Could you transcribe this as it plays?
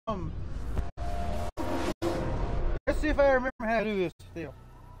Let's see if I remember how to do this still.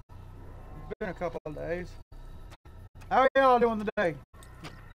 It's been a couple of days. How are y'all doing today?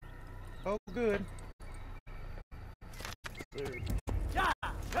 Oh, good.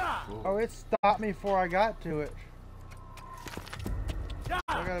 Oh, it stopped me before I got to it.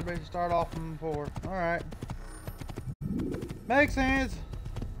 I gotta basically start off from before. Alright. Makes sense.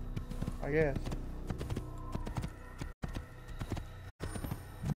 I guess.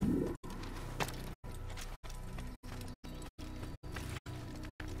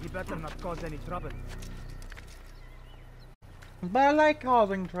 You better not cause any trouble. But I like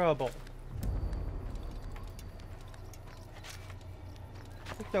causing trouble.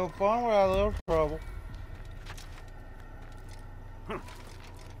 It's no fun without a little trouble.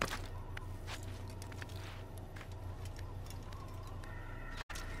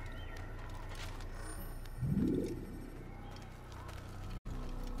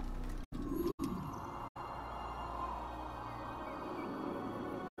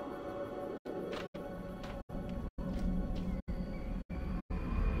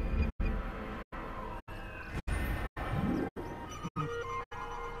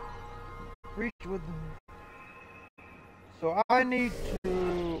 Reach with them. So I need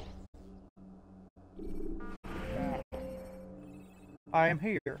to. I am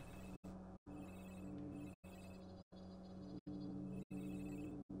here.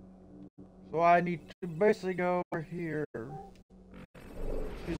 So I need to basically go over here to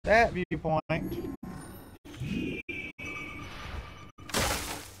that viewpoint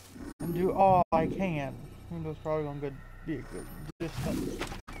and do all I can. Even though it's probably gonna be a good distance.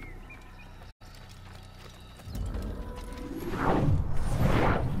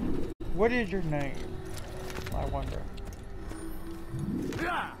 What is your name? I wonder.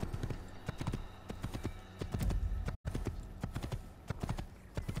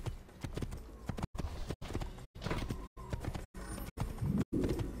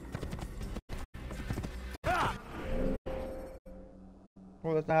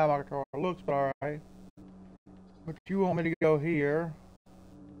 Well, that's not how my controller looks, but alright. But you want me to go here.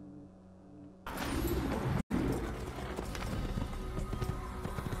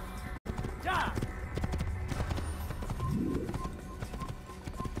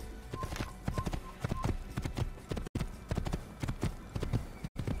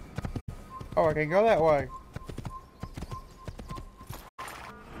 Oh, I can go that way.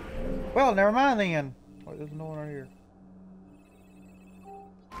 Well, never mind then. Oh, there's no one right here.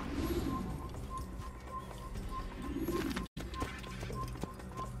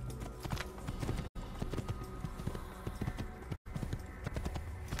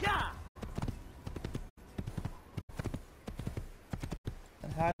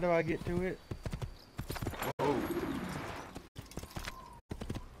 And how do I get to it?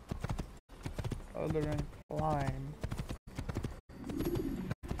 Other than climb.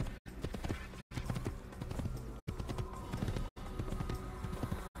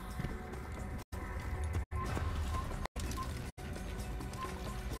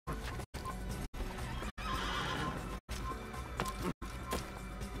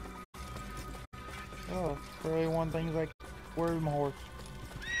 Oh, really one thing's like, where's my horse?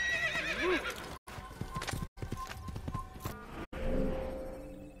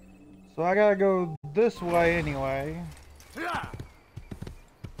 So I gotta go this way anyway. So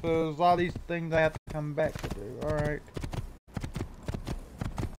there's a lot of these things I have to come back to do. Alright.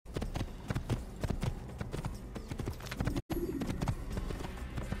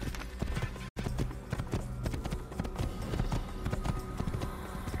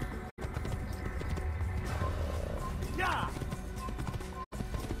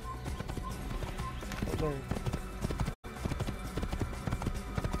 There.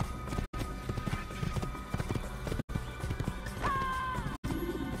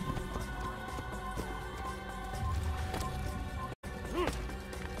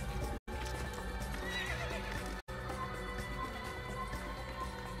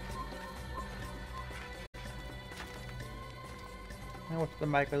 I want to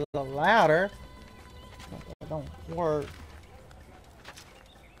make it a little louder. That don't work.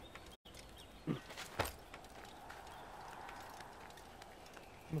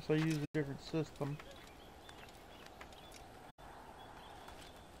 Unless I use a different system.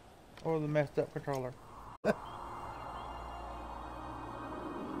 Or the messed up controller.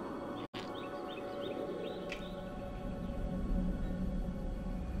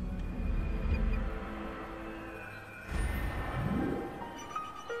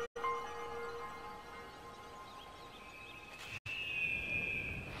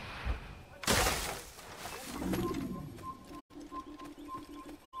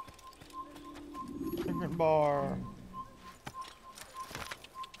 bar.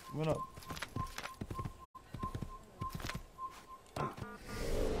 Went up.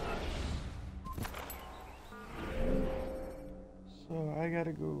 So I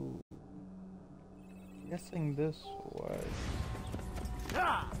gotta go. Guessing this way.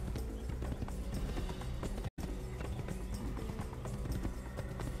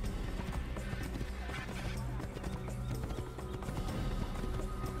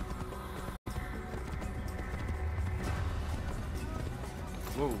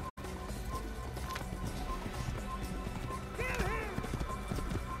 Whoa.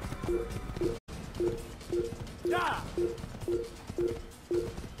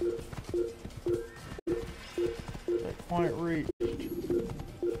 Checkpoint reached.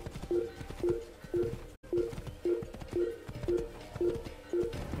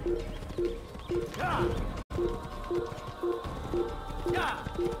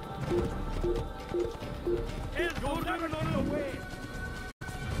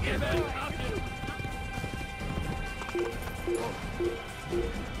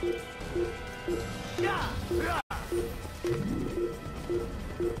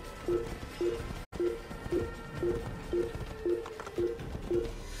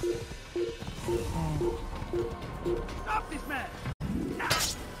 Stop this man!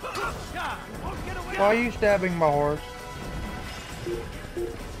 Why are you stabbing my horse?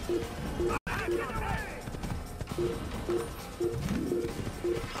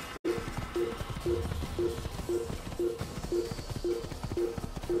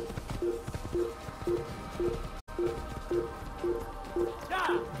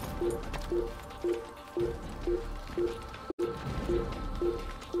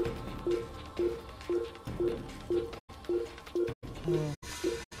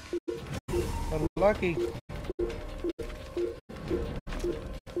 But lucky.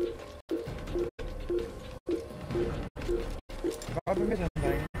 I've been missing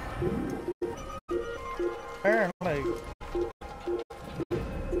things. Apparently.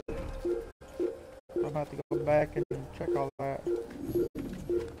 I'm about to go back and check all that.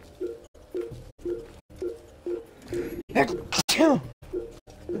 Hey.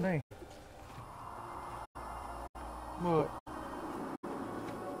 What?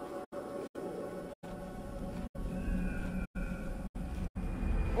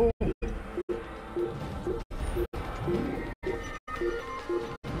 Oh.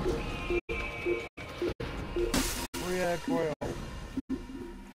 React well.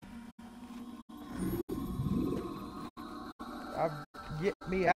 Get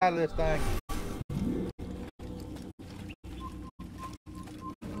me out of this thing.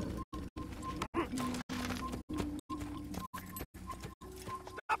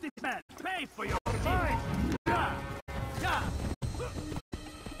 Stop this man! Pay for your crime! Yeah! Yeah!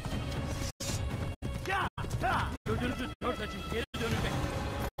 Yeah! Yeah!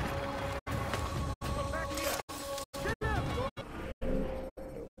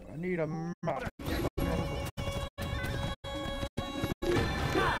 I need a map.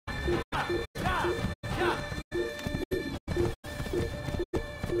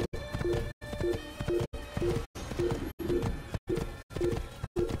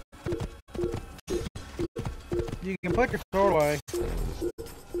 You can put your sword away.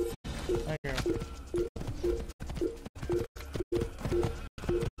 Thank you.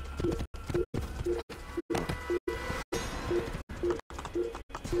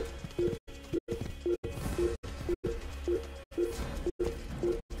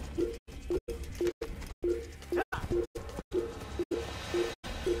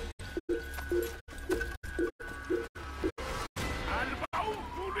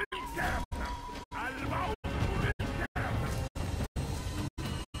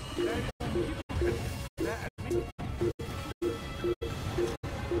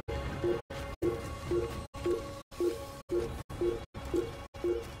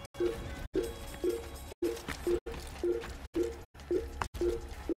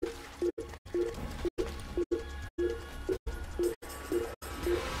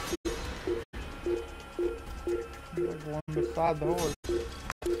 One beside the horse.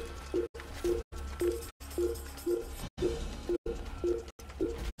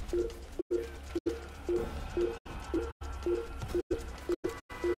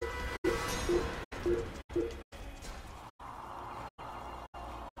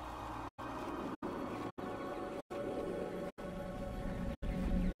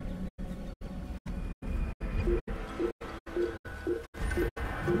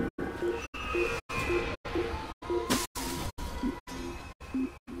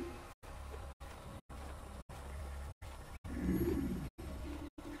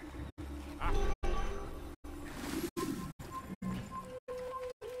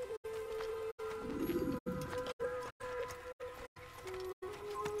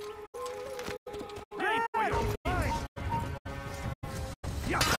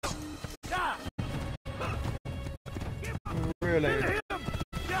 Really?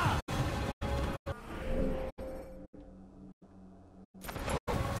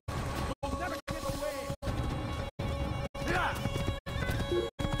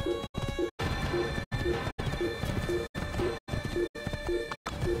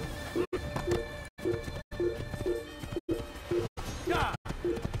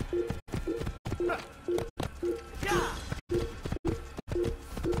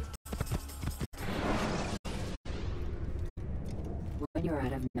 When you're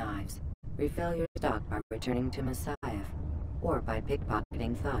out of knives, refill your stock by returning to Masayev, or by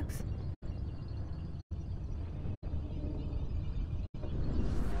pickpocketing thugs.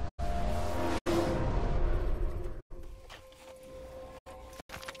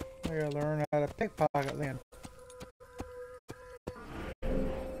 I gotta learn how to pickpocket then.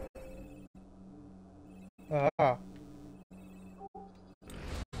 Ah.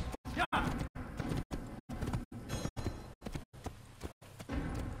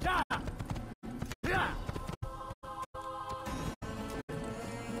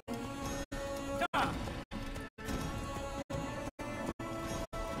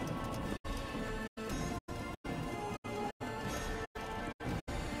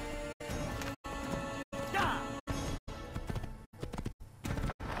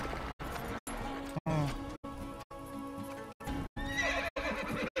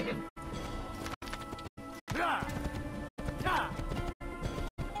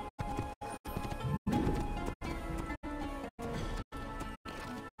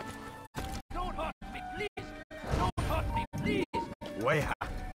 Way out.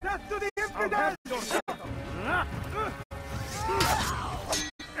 Death to the infidels!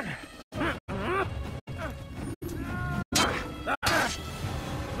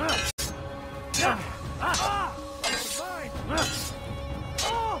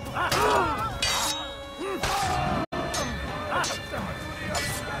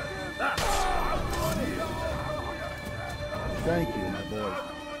 Thank you, my boy.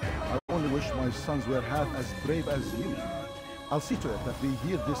 I only wish my sons were half as brave as you. I'll see to it that they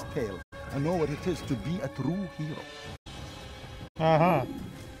hear this tale and know what it is to be a true hero. Uh-huh.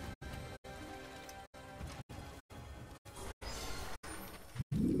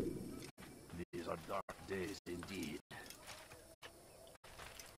 These are dark days indeed.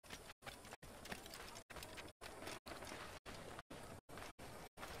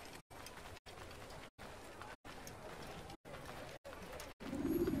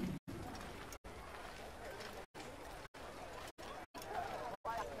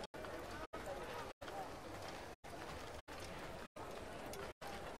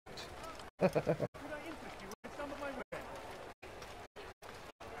 Could I interest you with some of my wares?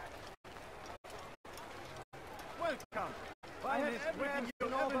 Welcome. I have everything you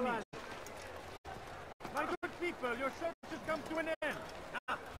ever need. My good people, your search has come to an end.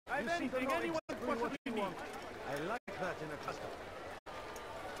 I've anything anyone possibly needs. I like that in a custom.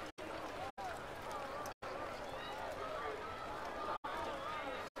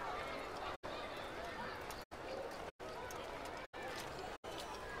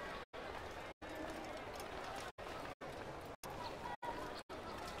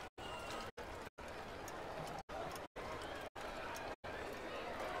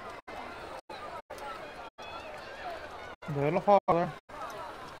 The little farther.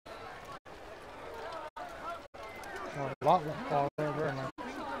 A lot farther, very much.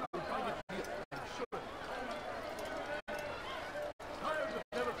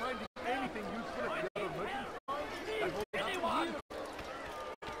 Never finding anything useful at the other merchants.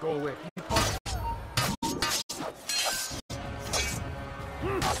 Go away.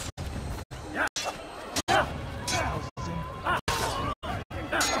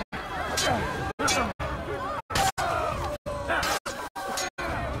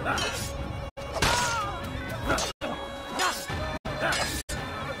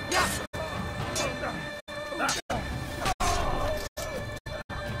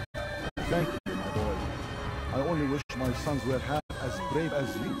 Thank you, my boy. I only wish my sons were half as brave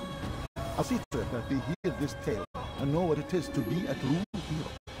as you. I'll see to it that they hear this tale and know what it is to be a true hero.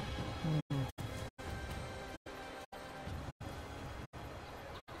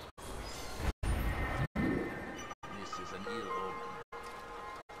 This is an ill omen.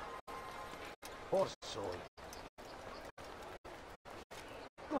 Poor soul.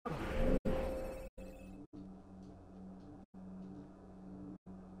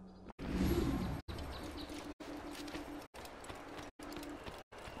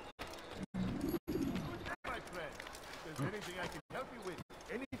 My friend, if there's anything I can help you with,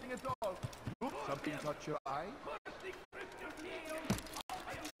 anything at all. Oops, something caught your eye?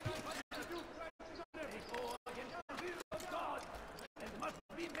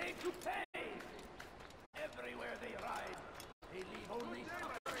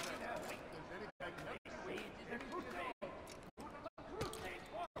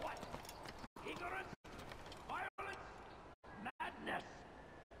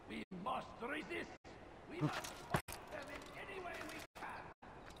 must resist. We must fight them in any way we can.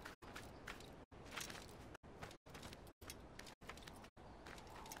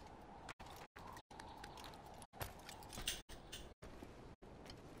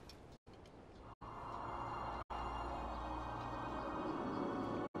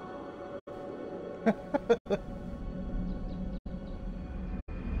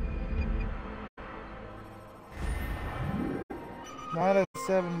 Not a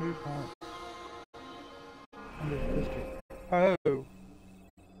 7 viewpoint. Under the district. Oh.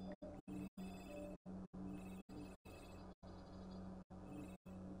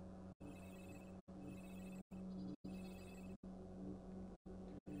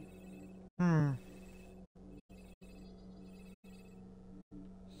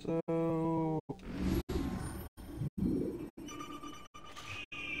 So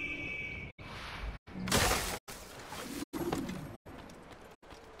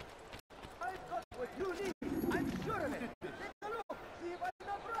I've got what you need. I'm sure of it. Take a look. See if I'm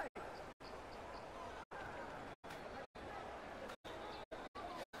not right.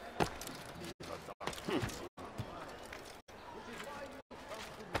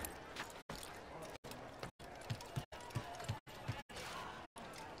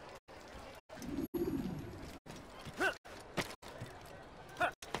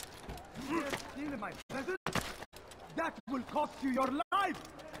 Steal my present? That will cost you your life!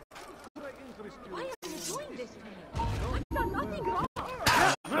 Could I interest you? Why are you doing this to me? I've done nothing wrong.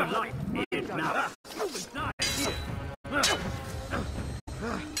 Your life ends now! You will die here!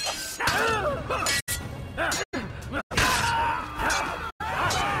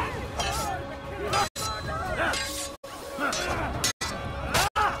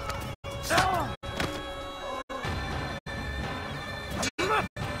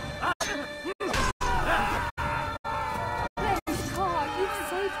 Praise God, you've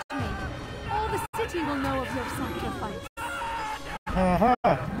saved me. All the city will know of your sacrifice.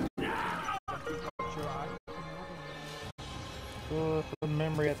 So it's a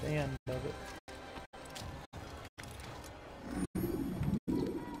memory at the end of it.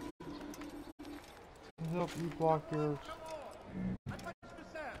 Help you block yours.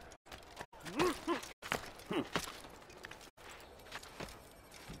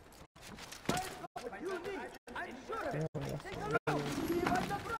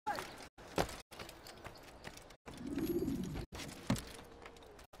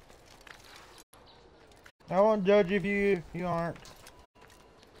 I won't judge if you aren't.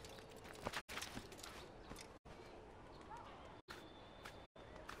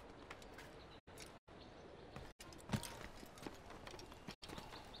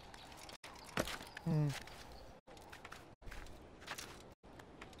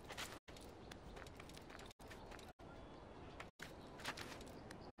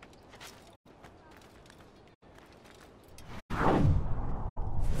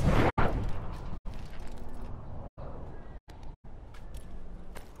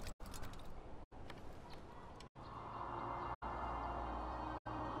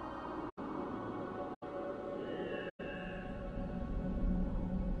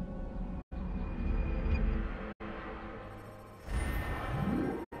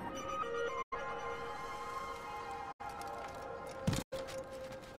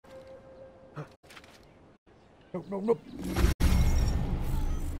 Nope, nope, nope.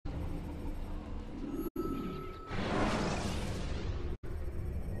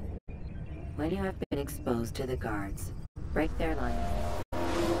 When you have been exposed to the guards, break their lines.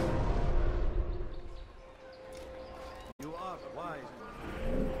 You are wise.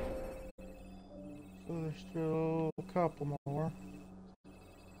 So there's still a couple more.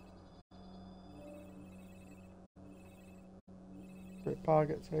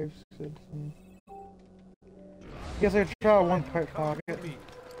 Pickpocket safe citizen. Guess I could try one pickpocket. You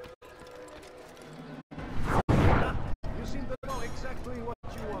seem to know exactly what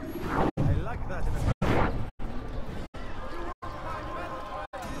you want. I like that in a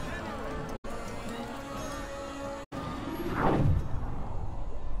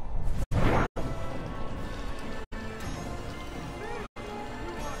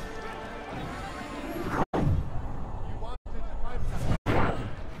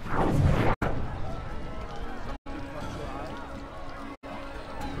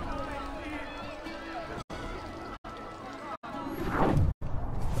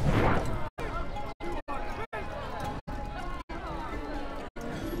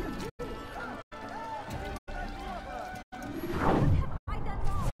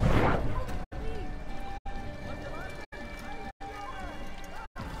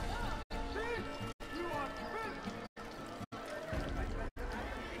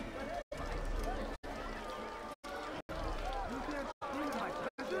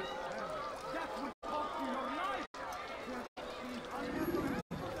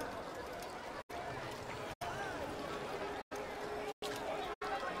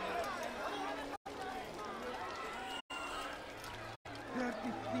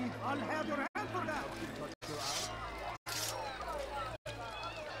Dirty thief! I'll have your hand for that!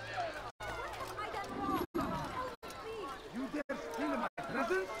 You dare steal my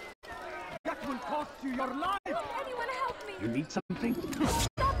presents? That will cost you your life! Anyone help me! You need something?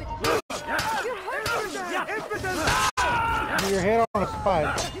 Stop it! You're hurting me! Your head on a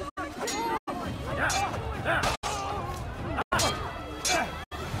spike.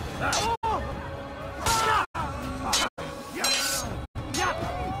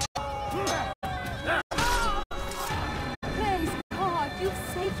 Praise God, you've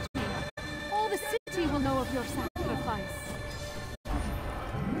saved me. All the city will know of your sacrifice.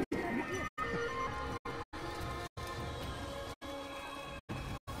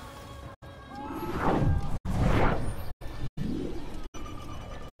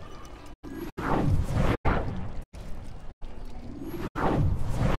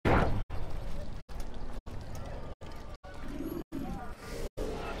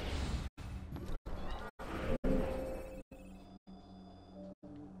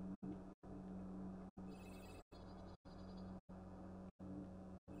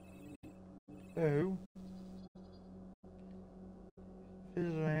 So,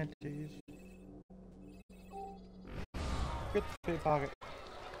 vigilantes. Get the pickpocket.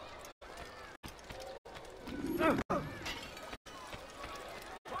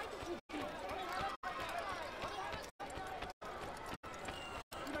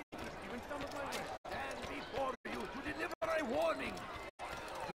 Stand before you to deliver a warning.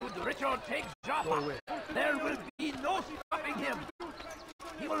 Should Richard take Jaffa, there will be no stopping him.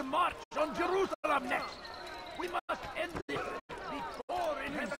 He will march on Jerusalem next. We must end this before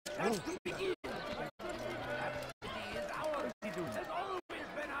it has a chance to begin. That city is ours, has always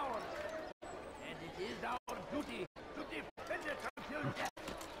been ours. And it is our duty to defend it until death.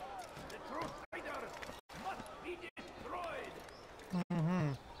 The Crusaders must be destroyed.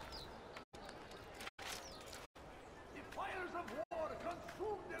 The fires of war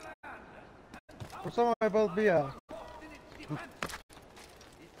consume the land. For somebody both be a In its defense,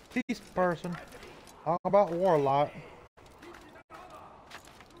 peace person. Talk about war a lot.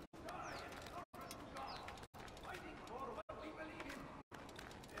 fighting for what we believe in.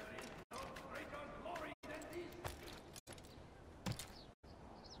 There is no greater glory than this.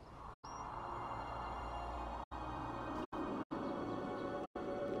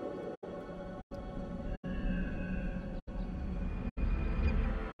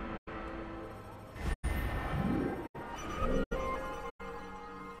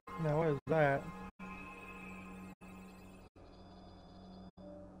 Now what is that?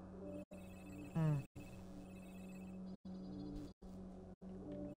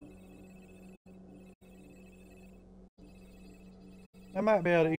 I might be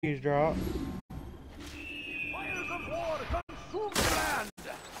able to eavesdrop. Fires of war consume the land,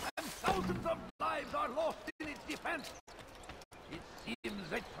 and thousands of lives are lost in its defense. It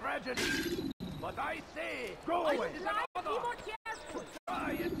seems a tragedy, but I say, go away.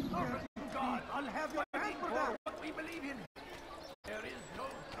 Try and serve God. I'll have your hand for that. What we believe in. There is no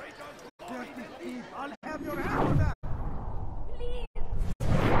greater glory than this. I'll have your hand for that. Please!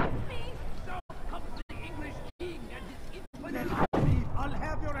 Now comes the English king and his infidel. I'll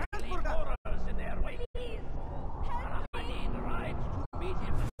have your hand for that. Horrors in their way. Saladin rides to meet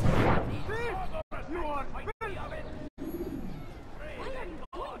him. You are fighting of it. Why are you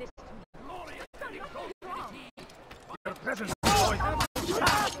doing this to me? Glorious So and nothing's wrong. your presence.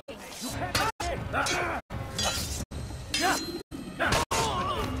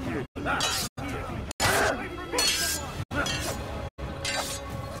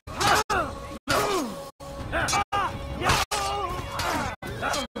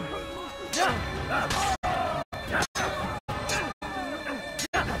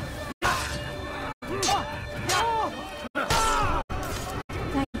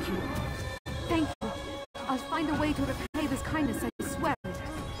 Thank you. Thank you. I'll find a way to repay this kindness, I swear it.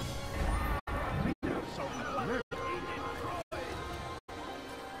 He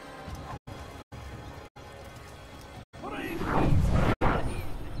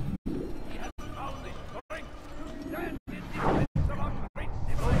has found the strength to stand in defense of our great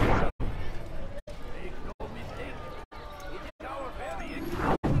civilization. Make no mistake, it is our very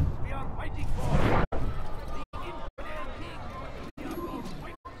existence we are fighting for. The infidel king we are both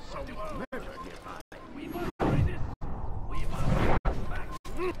fighting for. We must resist.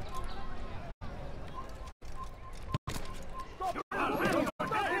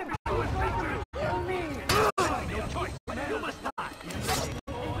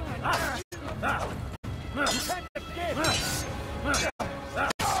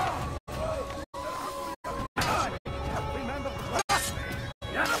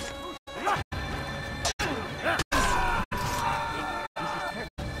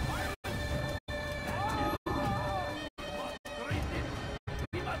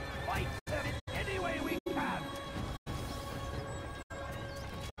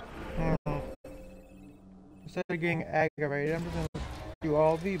 instead of getting aggravated, I'm just gonna do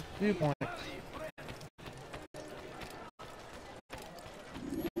all viewpoints.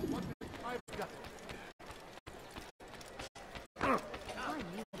 I've got you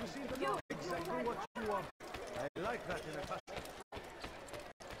seem to know exactly what you want. I like that in a fashion.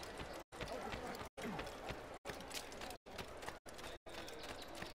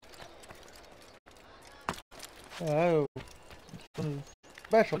 Oh, some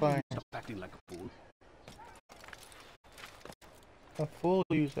special thing. Stop acting like a fool. A fool,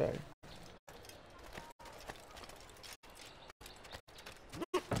 you say?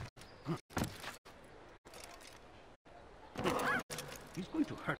 He's going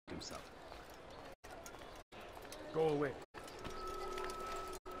to hurt himself. Go away.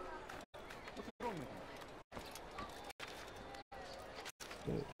 What's wrong with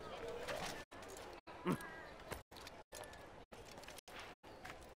you?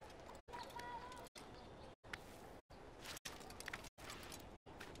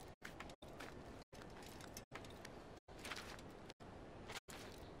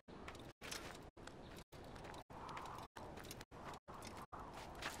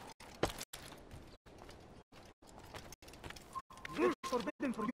 It's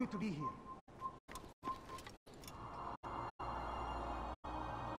forbidden for you to be here.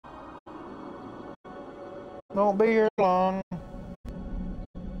 Don't be here long.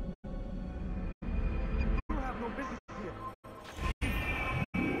 You have no business here.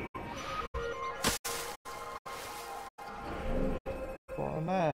 For a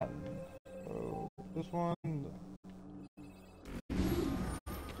man. So this one.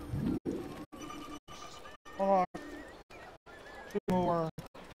 Unlock. 2 more.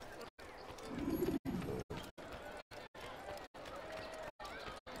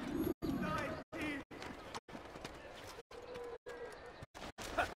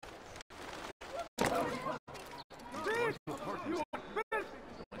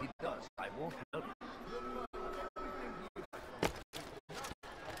 What he does, I won't help.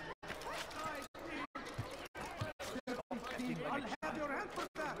 I'll have your hand for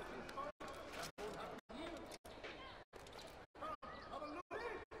that.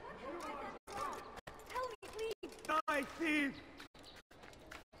 Tell me, please. Die, thief!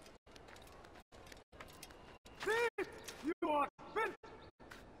 Thief! You are spent!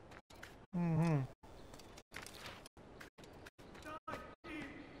 Mm-hmm. Die, thief!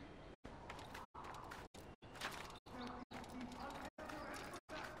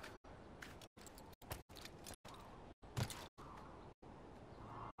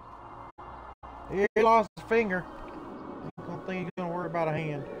 He lost his finger. I don't think he's gonna worry about a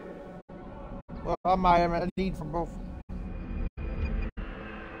hand. Well, I might have a need for both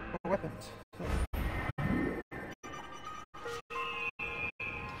weapons.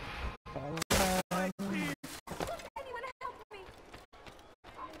 Anyone help me?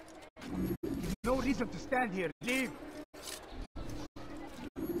 No reason to stand here. Leave!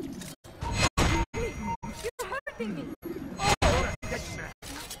 You're hurting me.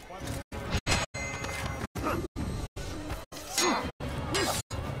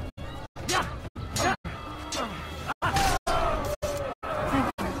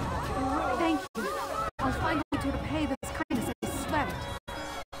 Thank you. I'll find a way to repay this kindness, I swear it.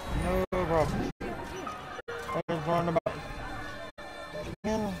 No problem. Let's learn about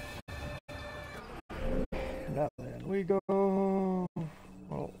again. Now then, we go.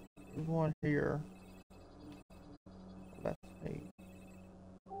 Well, there's one here. That's me.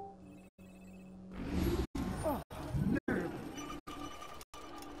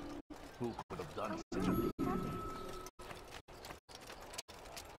 Who could have done such a thing?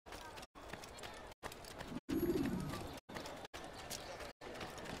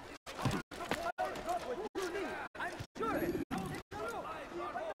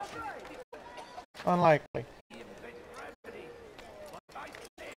 Unlikely.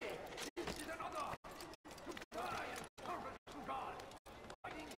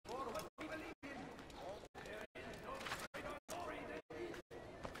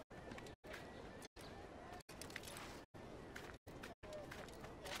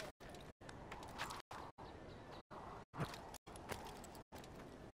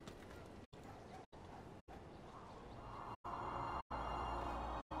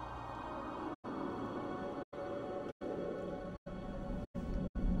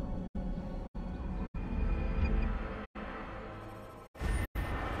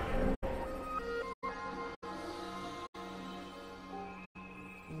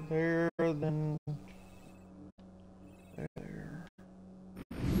 There, then there.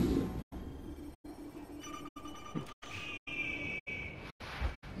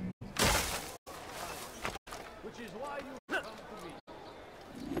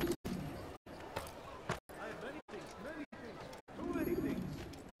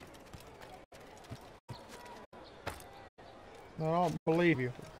 I don't believe you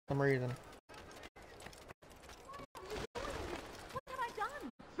for some reason. What have I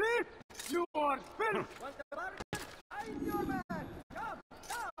done? Thief! You are filth! I'm your man! Come!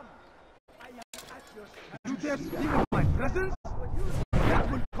 I am at your service. You dare steal my presence?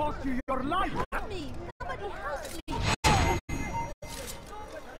 That will cost you your life! Help me! Somebody help me!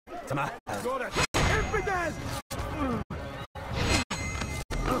 You're an impudent!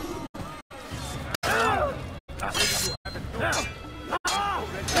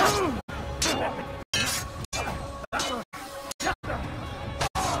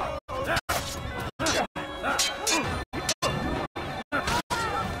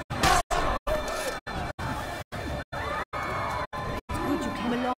 Good you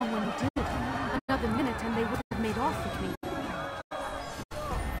came along when you did. Another minute and they would have made off with me.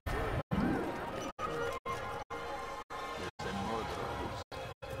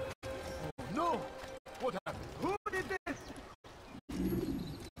 No! What happened? Who did this?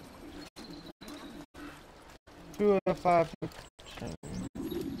 2 out of 5.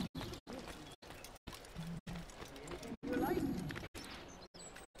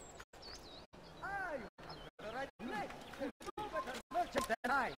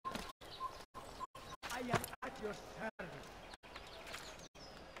 I am at your service.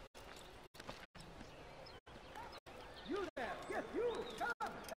 You there! Yes, you!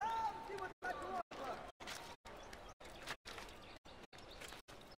 Come! See what's got to offer!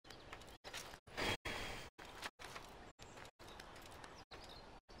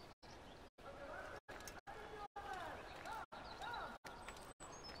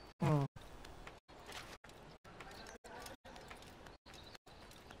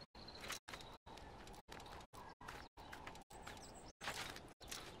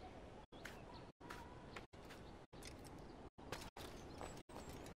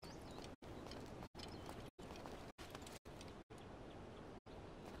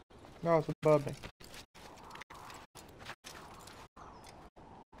 No, it's above me.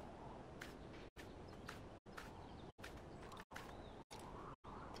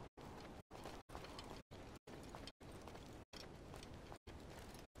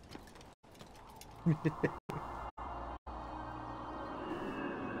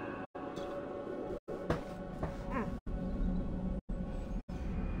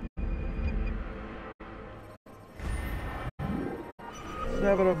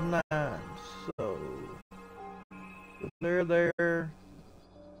 Seven of 9, so they're there.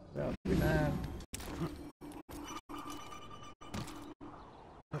 About 9.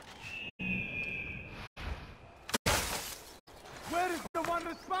 Where is the one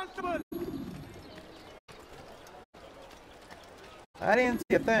responsible? I didn't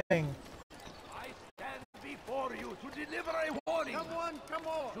see a thing. I stand before you to deliver a warning. Come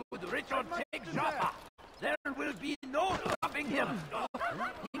on! Should Richard take Jaffa, there will be no stopping him.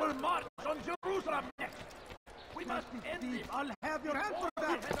 He will march on Jerusalem next. We must end this. I'll have your hand for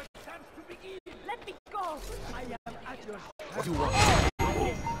that. We have a chance to begin. Let me go! I am at your What do you want?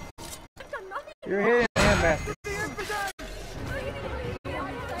 I've done nothing! You're hitting him, bastard.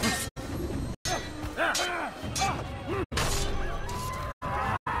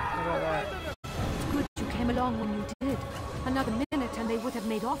 How about that? Good you came along when you did. Another minute and they would have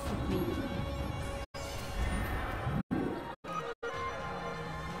made off with me.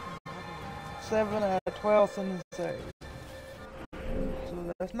 Seven out of 12 sentence saved.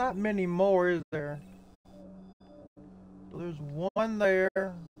 So that's not many more, is there? So there's one there.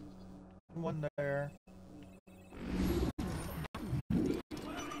 One there.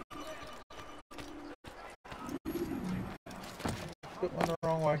 Put one the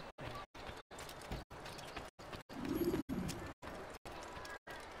wrong way.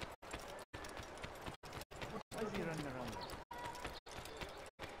 Why is he running around?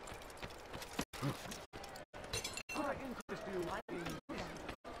 Could I interest you in...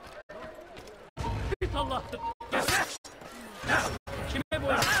 It's Allah!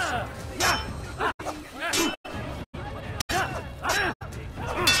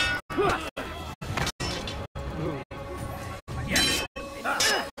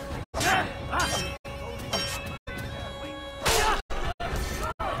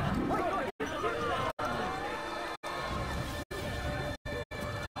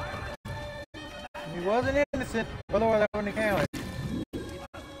 He wasn't innocent, otherwise I wouldn't have counted.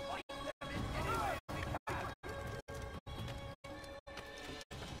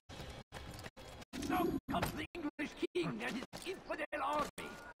 So comes the English king and his infidel army.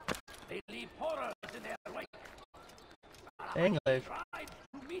 They leave horrors in their wake. English. Tried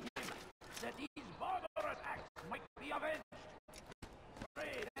to meet him, that these barbarous acts might be avenged.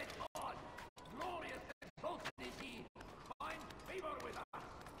 Pray that God, glorious and exalted is he, find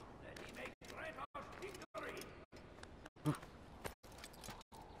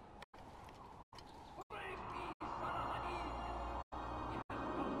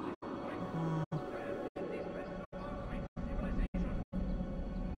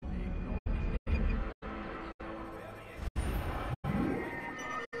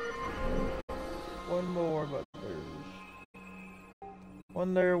one more, but there's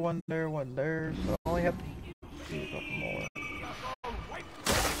one there, one there, one there, so I only have to do a couple more.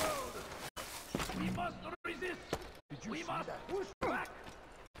 We must resist. We must push back.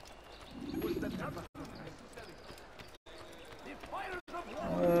 The fires of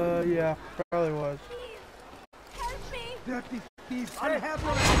war. Yeah, probably was. Help me! Dirty thieves! I have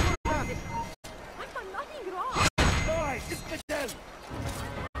no I've done nothing wrong! Boy, it's the dead.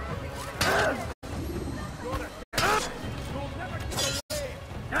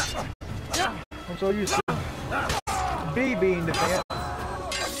 I'm so used to B being defense.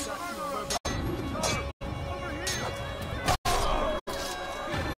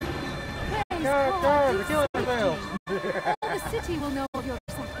 Guards, they're killing themselves. All the city will know of your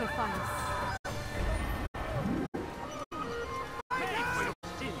sacrifice.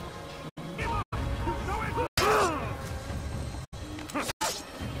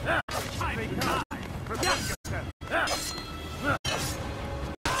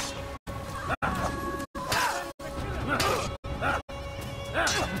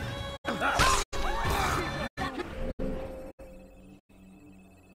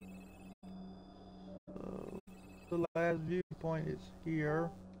 The last viewpoint is here.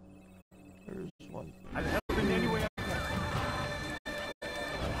 There's one. I'll help in any way I can.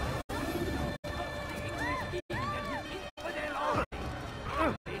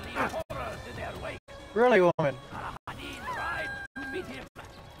 Really, woman?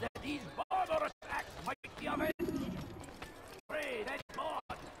 That these barbarous acts might be avenged. Pray that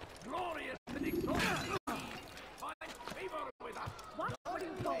God, glorious and victorious, find favor with us. What are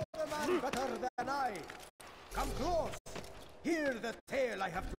you doing? Man better than I. Come close. Hear the tale I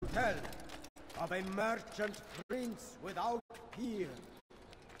have to tell of a merchant prince without peer.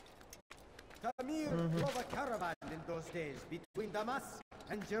 Tamir drove a caravan in those days between Damascus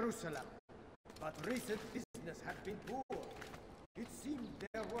and Jerusalem. But recent business had been poor. It seemed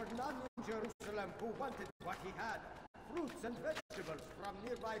there were none in Jerusalem who wanted what he had, fruits and vegetables from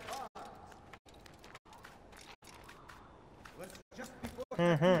nearby farms. It was just before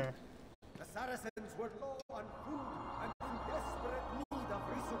the Saracens were low on food and in desperate need of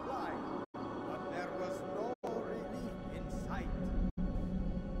resupply, but there was no relief in sight.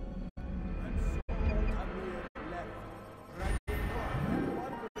 And so Tamir left, riding north and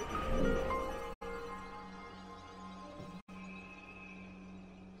wandering.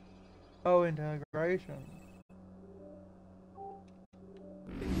 Oh, integration.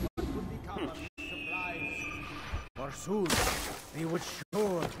 What would become of these supplies? For soon, they would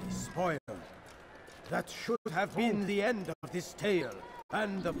surely spoil. That should have been the end of this tale,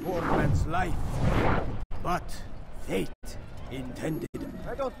 and the poor man's life. But fate intended.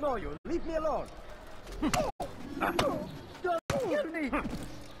 I don't know you. Leave me alone. Don't kill me.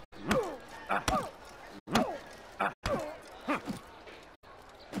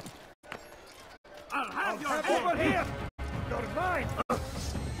 I'll have your over here. You're mine.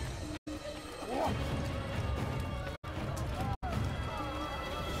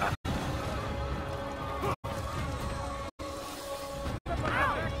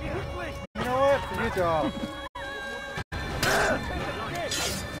 You know what? Good job.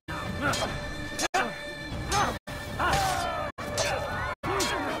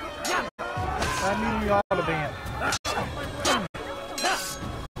 I knew you ought to be in.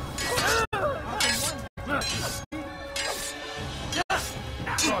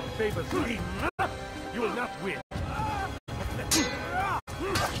 God favors me. You will not win.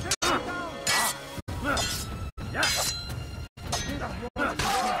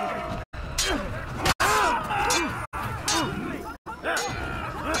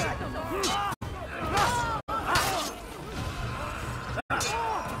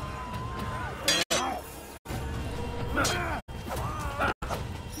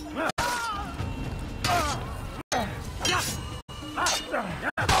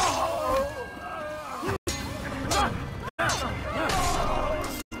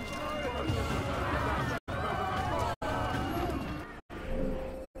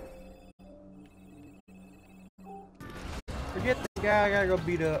 Forget the guy, I gotta go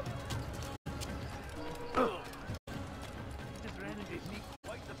beat up.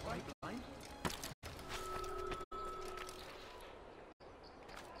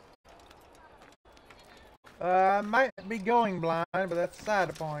 I might be going blind, but that's a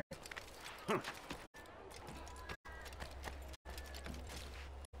side point.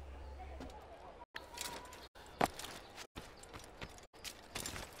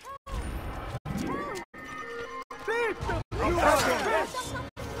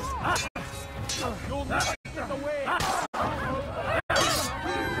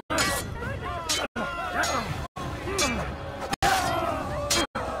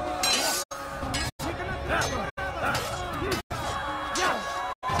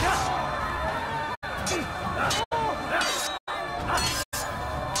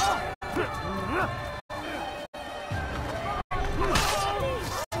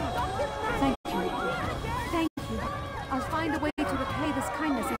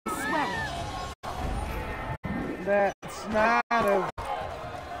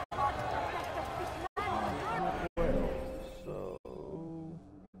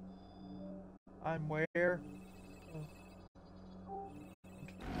 I'm where?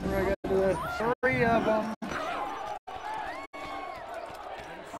 Where I gotta do that? 3 of them.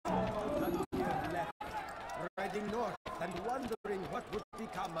 Riding north and wondering what would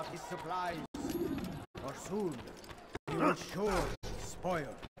become of his supplies. For soon, he will surely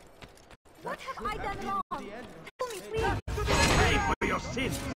spoil. What have I done wrong? Tell me, please. Pay for your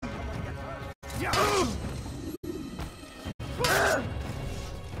sins!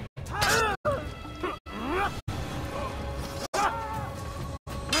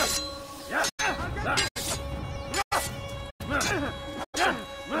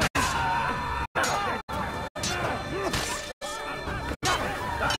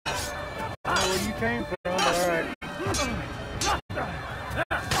 Where you came from, alright.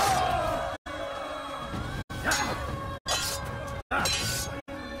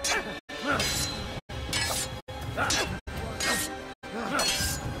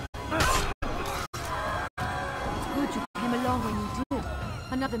 Good you came along when you did.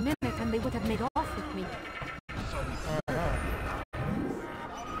 Another minute and they would have made off with me.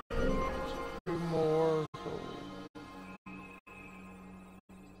 Two more.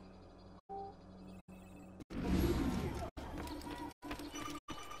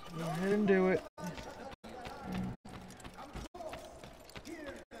 Go ahead and do it.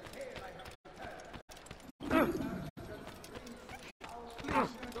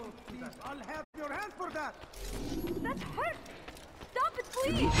 I'll have your hand for that! That hurt! Stop it,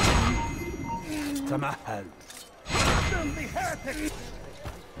 please! Tamahal. Filthy heretic!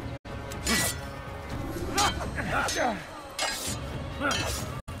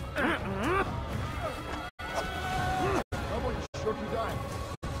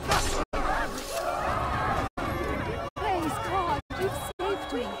 Praise God, you've saved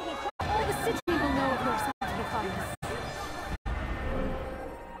me. All the city will know of your sacrifice.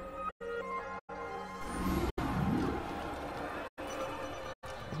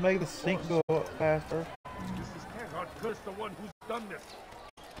 Let's make the sink go up faster. This is God curse the one who's done this!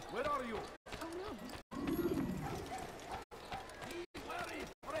 Where are you? Come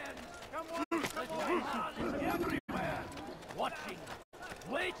on! Everywhere! Watching!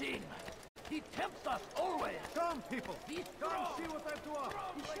 Waiting! He tempts us always! Come, people! Come see what I have to offer!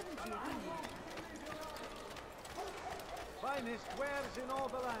 You shouldn't be angry. Finest wares in all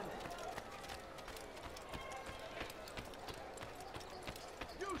the land!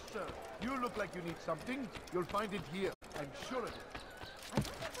 You, sir! You look like you need something. You'll find it here. I'm sure of it.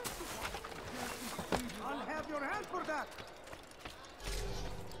 I'll have your hand for that!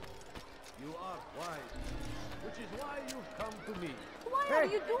 You are wise, which is why you've come to me. Why are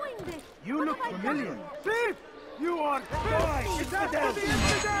you doing this? You What look have I familiar. done? Thief! You are twice! It's after the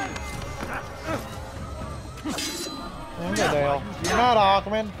incident! Dale. You're not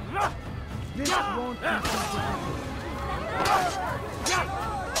Hawkman. This won't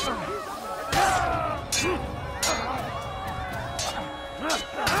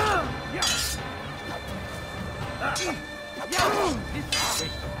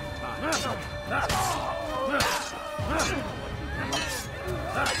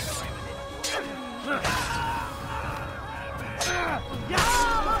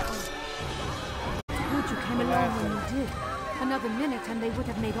Good you came along when you did. Another minute and they would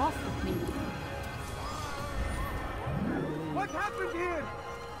have made off with me. What happened here?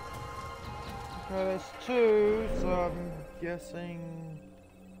 Okay, that's 2, so I'm guessing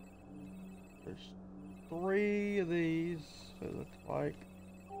there's 3 of these, it looks like.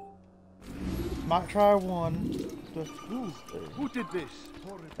 Might try one. Who did this?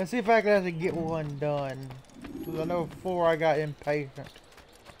 Let's see if I can actually get one done. Because I know before I got impatient.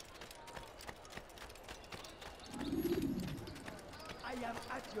 I am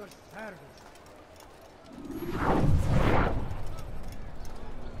at your service.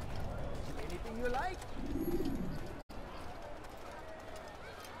 Anything you like?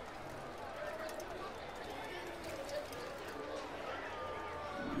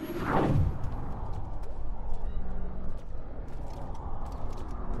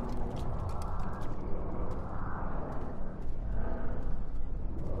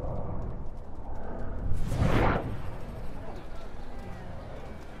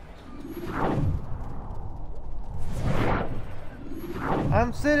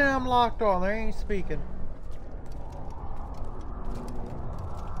 I'm sitting, I'm locked on, they ain't speaking.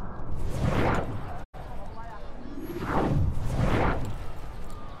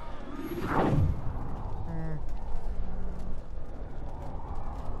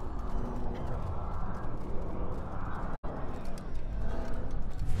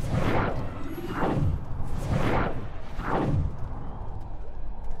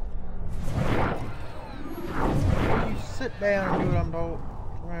 down and do what I'm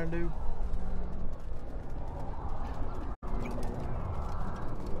trying to do.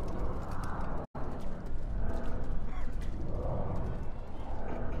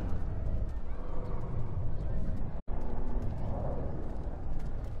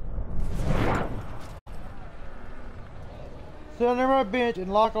 Sit under my bench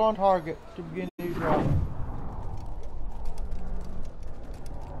and lock on target to begin the drop.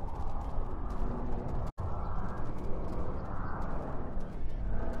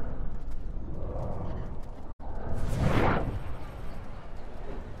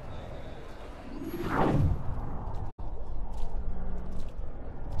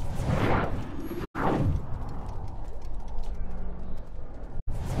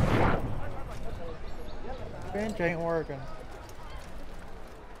 Bench ain't working.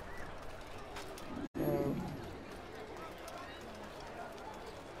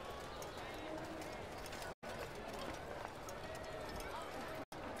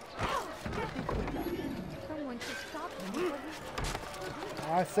 Someone should stop him.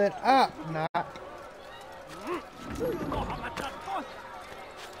 I said up, not. I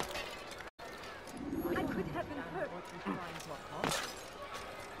could have been hurt.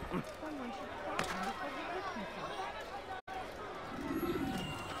 Someone should stop him before he hurts himself.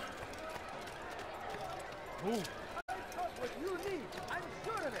 Move. What you need, I'm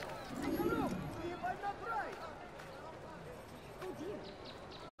sure of it. Take a look. See if I'm not right. Oh dear.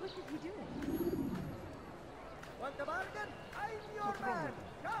 What is he doing? Want a bargain? I'm your man.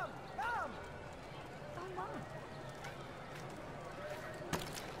 Come, come. Oh my.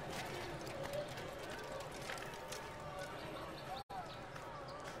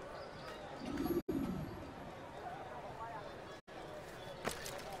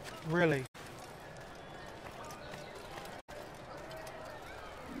 Really?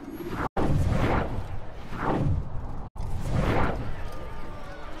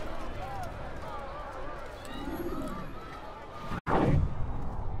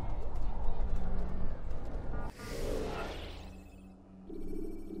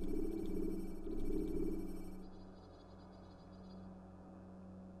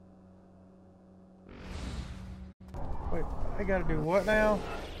 Wait, I gotta do what now?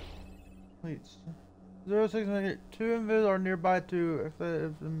 Please. 06 minute, 2 invis are nearby to if that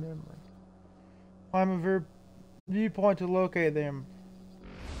is the memory. Climb a viewpoint to locate them.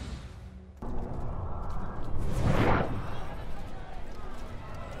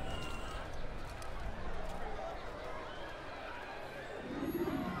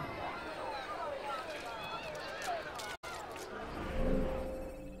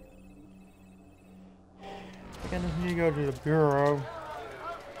 I just need to go to the bureau.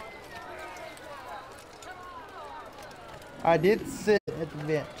 I did sit at the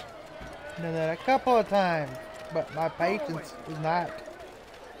bench. Done that a couple of times, but my patience is not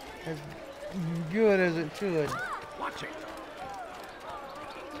as good as it should. Watch it.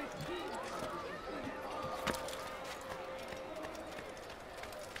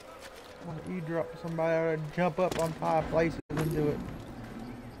 I want to eavesdrop somebody or jump up on high places and do it.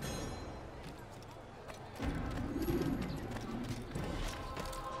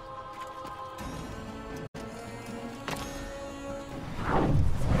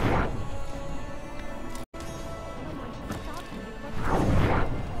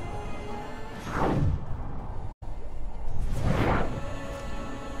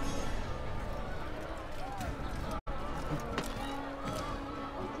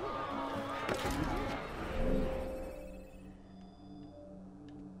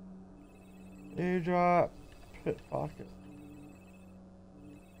 Drop, pit pocket.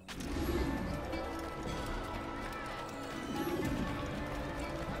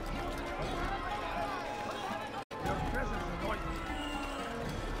 Your presence annoys me.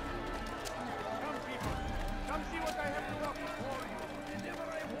 Come, people. Come see what I have to offer for you. Deliver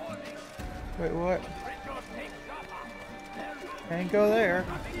a warning. Wait, what? Richard, take Jaffa. Can't go there.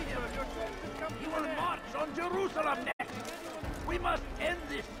 You will march on Jerusalem next. We must end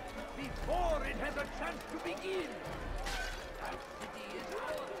this before it has a chance to begin. That city is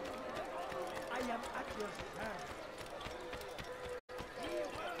ours. I am at your service. Be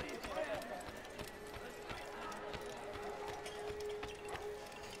very friend.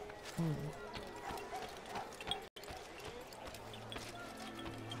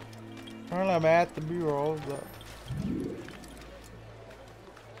 Well, I'm at the bureau. But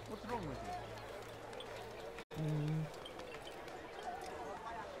What's wrong with you?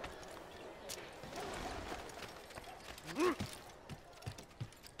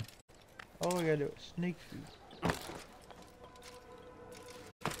 all we gotta do is sneak feed.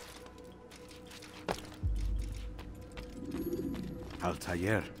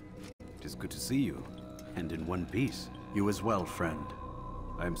 Altair, it is good to see you, and in one piece. You as well, friend.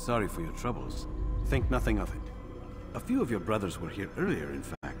 I am sorry for your troubles. Think nothing of it. A few of your brothers were here earlier, in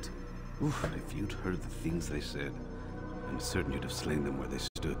fact. Oof, if you'd heard the things they said, I'm certain you'd have slain them where they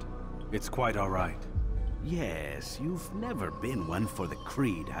stood. It's quite all right. Yes, you've never been one for the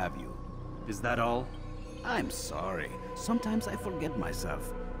creed, have you? Is that all? I'm sorry. Sometimes I forget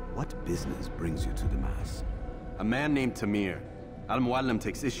myself. What business brings you to the Mass? A man named Tamir. Al-Mualim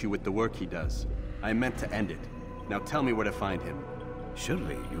takes issue with the work he does. I meant to end it. Now tell me where to find him.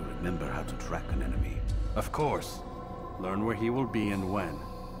 Surely you remember how to track an enemy. Of course. Learn where he will be and when.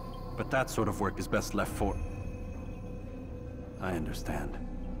 But that sort of work is best left for... I understand.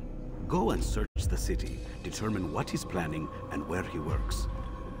 Go and search the city, determine what he's planning and where he works.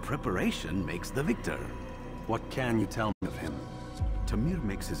 Preparation makes the victor. What can you tell me of him? Tamir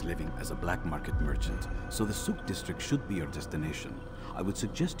makes his living as a black market merchant, so the Souk district should be your destination. I would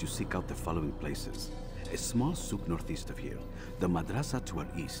suggest you seek out the following places. A small souk northeast of here, the madrasa to our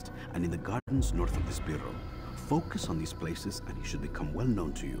east, and in the gardens north of this bureau. Focus on these places and he should become well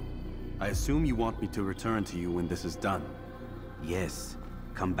known to you. I assume you want me to return to you when this is done. Yes.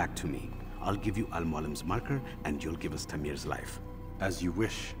 Come back to me. I'll give you Al-Mualim's marker and you'll give us Tamir's life. As you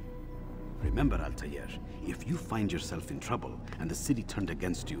wish. Remember, Altair, if you find yourself in trouble and the city turned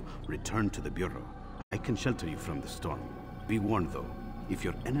against you, return to the bureau. I can shelter you from the storm. Be warned though, if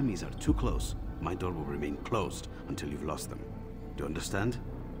your enemies are too close, my door will remain closed until you've lost them. Do you understand?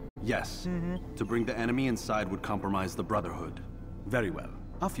 Yes. To bring the enemy inside would compromise the Brotherhood. Very well.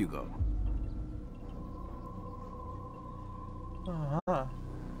 Off you go. Uh-huh.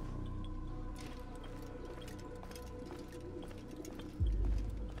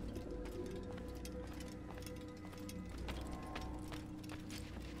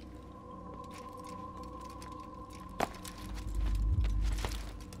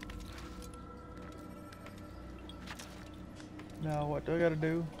 Now what do I gotta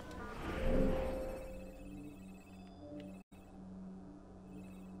do?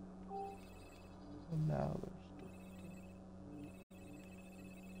 Now there's...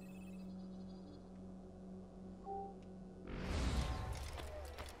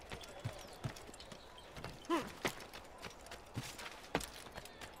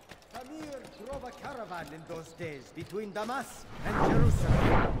 Tamir drove a caravan in those days between Damas and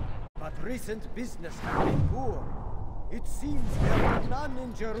Jerusalem. But recent business had been poor. It seems there were none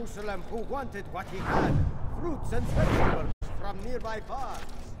in Jerusalem who wanted what he had, fruits and vegetables from nearby farms.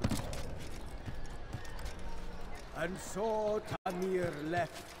 And so Tamir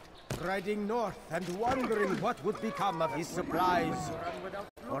left, riding north and wondering what would become of his supplies.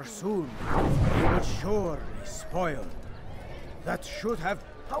 For soon, he would surely spoil. That should have...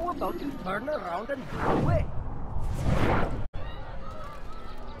 How about you turn around and go away?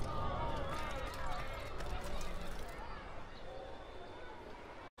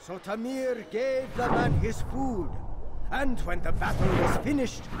 So Tamir gave the man his food. And when the battle was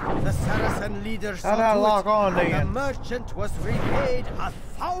finished, the Saracen leader saw How'd I lock on the then? merchant was repaid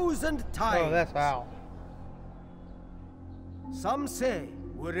 1,000 times. Oh, that's how. Some say,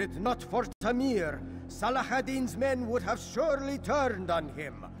 were it not for Tamir, Salah ad-Din's men would have surely turned on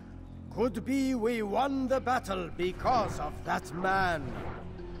him. Could be we won the battle because of that man.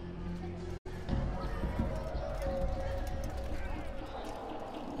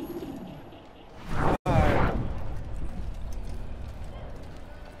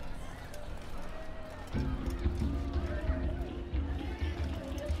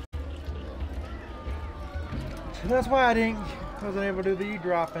 That's why I wasn't able to do the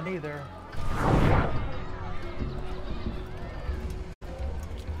e-dropping either.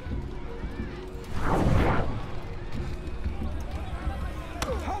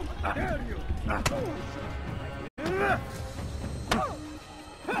 How dare you!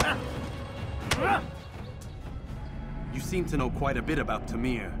 You seem to know quite a bit about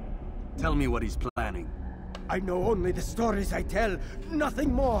Tamir. Tell me what he's planning. I know only the stories I tell,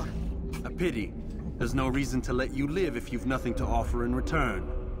 nothing more. A pity. There's no reason to let you live if you've nothing to offer in return.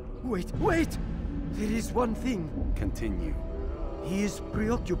 Wait, wait! There is one thing. Continue. He is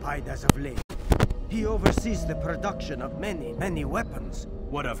preoccupied as of late. He oversees the production of many, many weapons.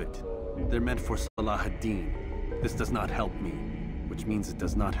 What of it? They're meant for Salah ad-Din. This does not help me, which means it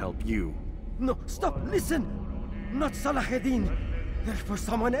does not help you. No, stop, listen! Not Salah ad-Din. They're for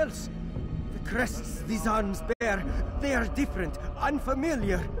someone else. The crests these arms bear, they are different,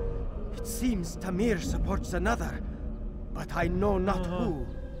 unfamiliar. It seems Tamir supports another, but I know not who.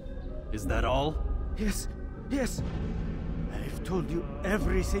 Is that all? Yes, yes. I've told you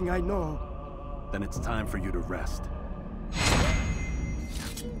everything I know. Then it's time for you to rest.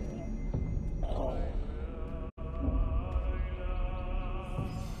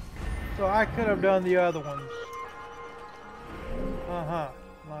 So I could have done the other ones. Uh-huh.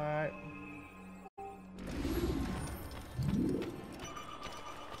 Alright.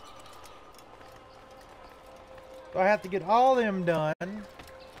 So I have to get all them done.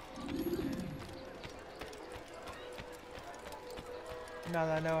 Now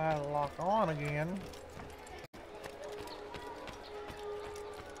that I know how to lock on again.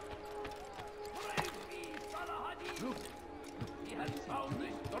 He has found the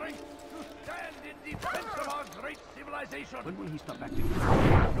strength to stand in defense of our great civilization. When will he stop acting?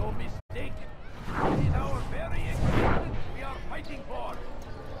 No mistake. It is our very existence we are fighting for.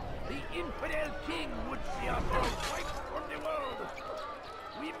 The infidel king would see us all fight for the world.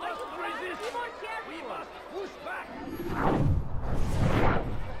 We must resist. We must push back.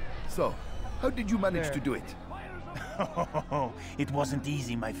 So, how did you manage There. to do it? Oh, it wasn't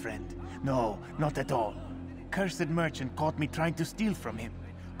easy, my friend. No, not at all. Cursed merchant caught me trying to steal from him.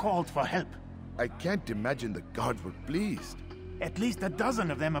 Called for help. I can't imagine the guards were pleased. At least a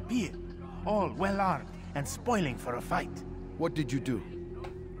dozen of them appeared. All well armed and spoiling for a fight. What did you do?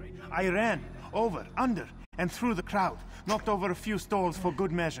 I ran over, under, and through the crowd. Knocked over a few stalls for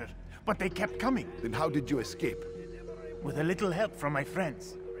good measure. But they kept coming. Then how did you escape? With a little help from my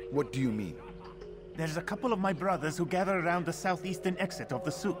friends. What do you mean? There's a couple of my brothers who gather around the southeastern exit of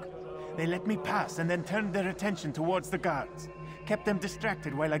the souk. They let me pass and then turned their attention towards the guards. Kept them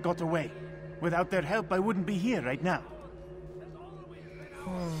distracted while I got away. Without their help, I wouldn't be here right now.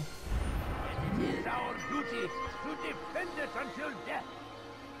 It is our duty to defend it until death.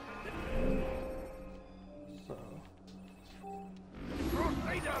 So The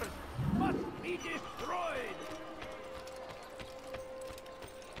Crusaders must be destroyed.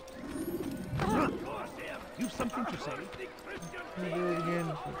 You've something to say? let me do it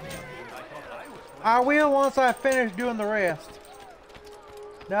again. I will once I finish doing the rest.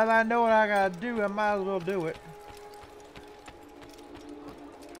 Now that I know what I gotta do, I might as well do it.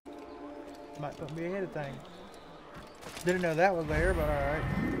 Might put me ahead of things. Didn't know that was there, but alright.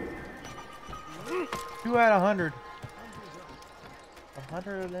 2 out of 100.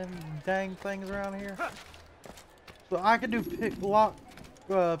 100 of them dang things around here. So I can do pickpockets.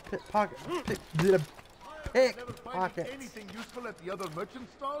 Anything useful at the other merchant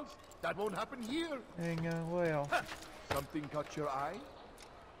stalls? That won't happen here. Hang on, well, Something caught your eye?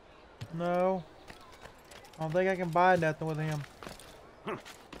 no. I don't think I can buy nothing with him.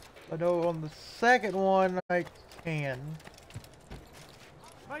 I know on the second one I can.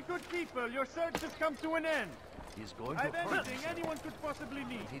 My good people, your search has come to an end. He's going I've to hurt everything himself. anyone could possibly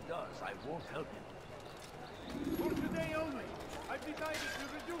need. If he does, I won't help him. For today only, I've decided to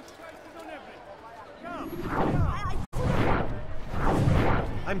reduce prices on everything. Come.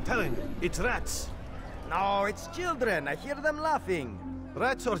 I'm telling you, it's rats. No, it's children. I hear them laughing.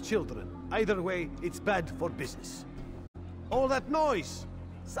 Rats or children. Either way, it's bad for business. All that noise!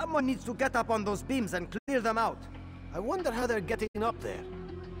 Someone needs to get up on those beams and clear them out. I wonder how they're getting up there.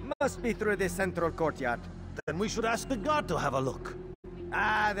 Must be through the central courtyard. Then we should ask the guard to have a look.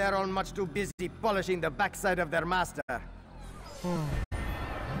 Ah, they're all much too busy polishing the backside of their master.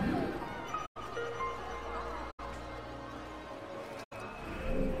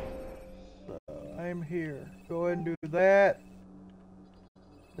 I'm here. Go ahead and do that.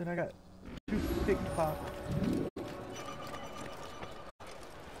 Then I got 2 pickpockets.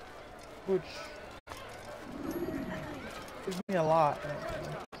 Which gives me a lot.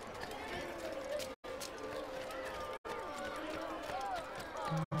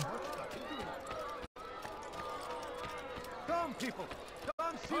 Come, people.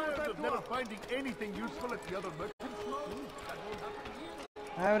 Come see what Tired I've of never done. finding anything useful at the other merchant stalls? That won't happen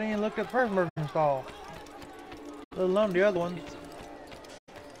here. I haven't even looked at the first merchant stall. Let alone the other ones.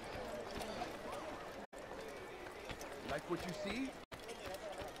 Like what you see?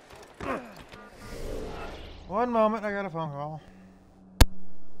 One moment, I got a phone call.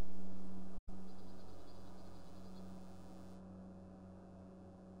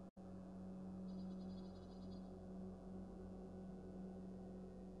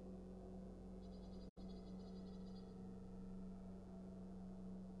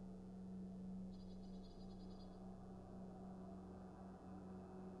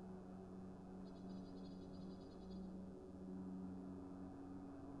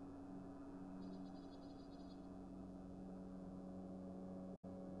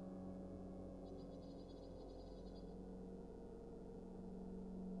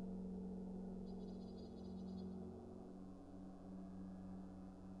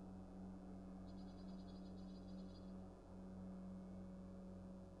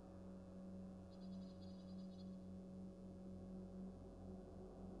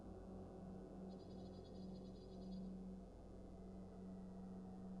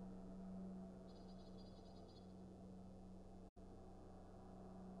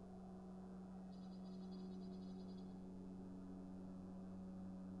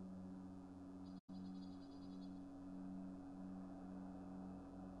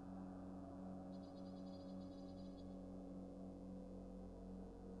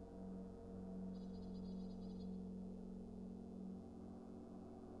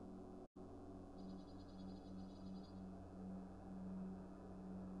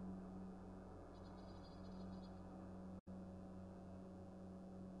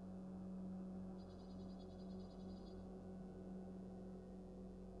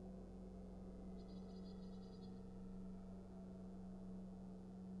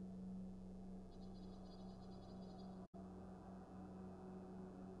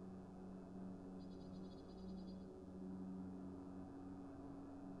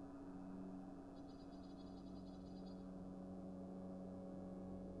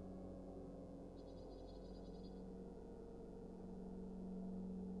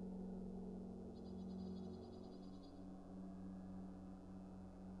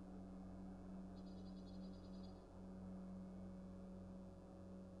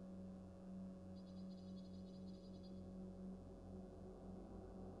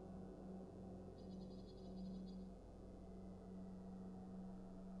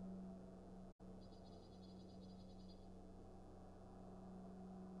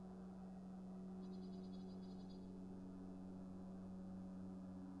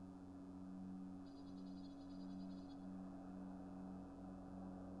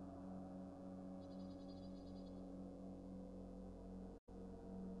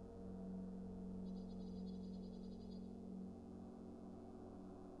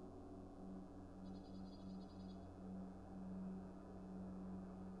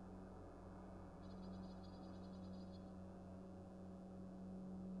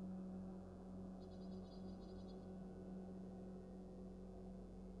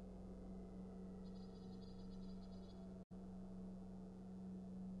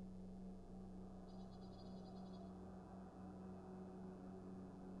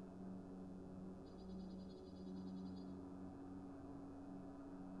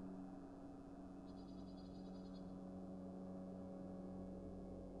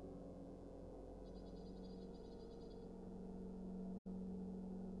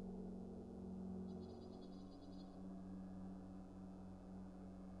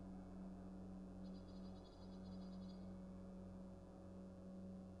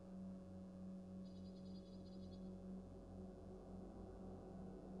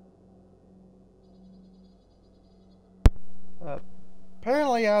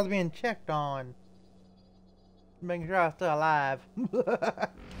 Apparently I was being checked on. Making sure I was still alive. At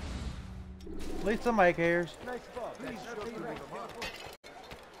least somebody cares.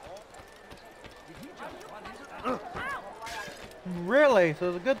 Really? So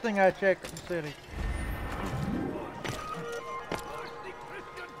it's a good thing I checked the city.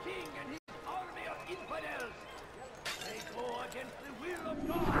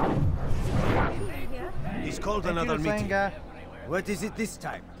 He's called another meeting. Guy? What is it this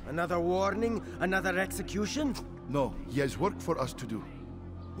time? Another warning? Another execution? No, he has work for us to do.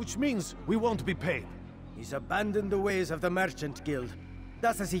 Which means we won't be paid. He's abandoned the ways of the Merchant Guild.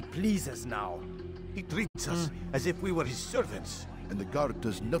 Does as he pleases now. He treats us as if we were his servants. And the guard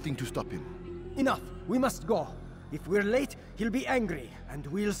does nothing to stop him. Enough! We must go. If we're late, he'll be angry, and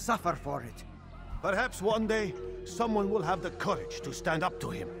we'll suffer for it. Perhaps one day, someone will have the courage to stand up to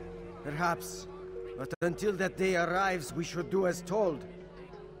him. Perhaps. But until that day arrives, we should do as told.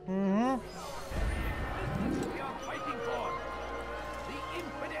 We are fighting for the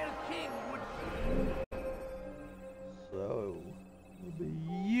infidel king would... So, it'll be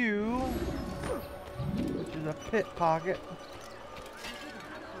you, which is a pickpocket.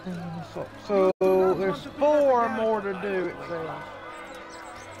 So there's 4 more to do, it says.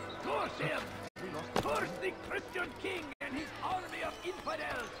 Curse him! Curse the Christian king and his army of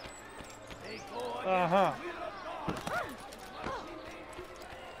infidels! They go against the will of God.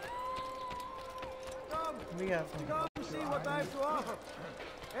 We got some. Come see what I have to offer.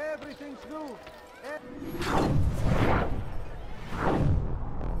 Everything's new.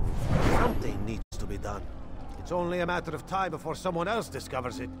 Something needs to be done. It's only a matter of time before someone else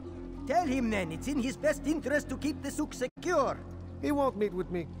discovers it. Tell him then, it's in his best interest to keep the souk secure. He won't meet with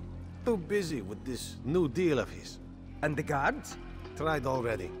me. Too busy with this new deal of his. And the guards? Tried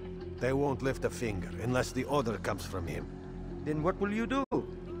already. They won't lift a finger unless the order comes from him. Then what will you do?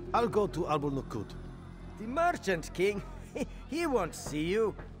 I'll go to Albul-Nukud. The Merchant King? He won't see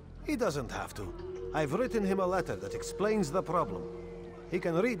you. He doesn't have to. I've written him a letter that explains the problem. He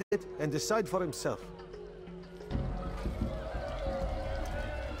can read it and decide for himself.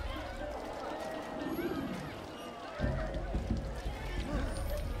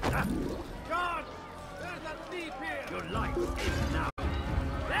 Guards! There's a thief here! Your life is now!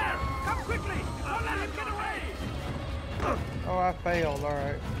 There! Come quickly! Don't let him get away! Oh, I failed,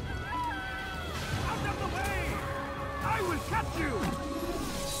 alright. Out of the way! I will catch you!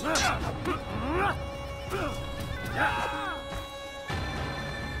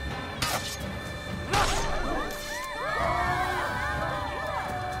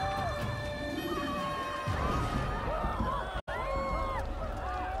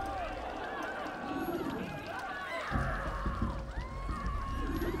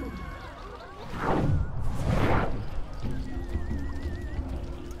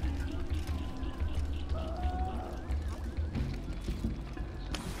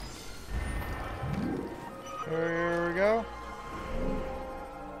 Here we go.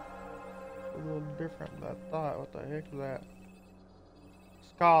 A little different than I thought. What the heck is that?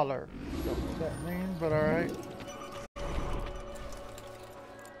 Scholar. Don't know what that means, but alright.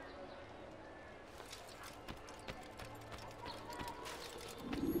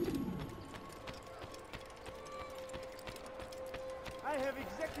 I have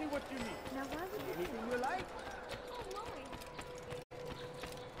exactly what you need. Now why would you Anything you like?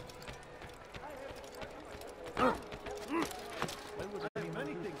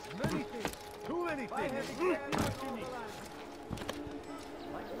 Many things. Too many things. I have exactly what you need.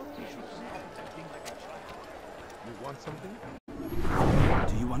 Like what we should say, acting like a child. You want something?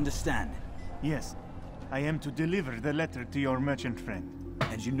 Do you understand? Yes. I am to deliver the letter to your merchant friend.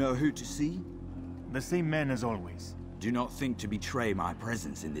 And you know who to see? The same man as always. Do not think to betray my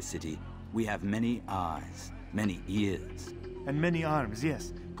presence in this city. We have many eyes, many ears. And many arms,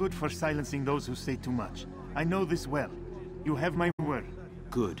 yes. Good for silencing those who say too much. I know this well. You have my word.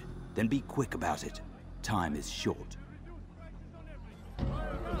 Good. Then be quick about it. Time is short.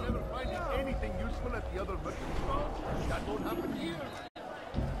 Never finding anything useful at the other merchant stalls? That won't happen here.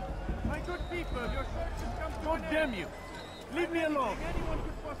 My good people, your search has come to an end. Damn you! Leave me alone. Anyone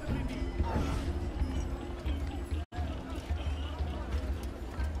could possibly need.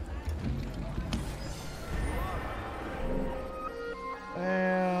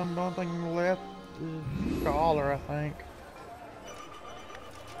 And one thing left is Scholar, I think.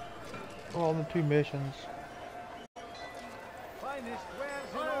 Well, the 2 missions. Finest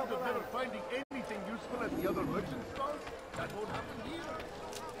wares in all Tired the of never land. finding anything useful at the other merchant stalls? That won't happen here.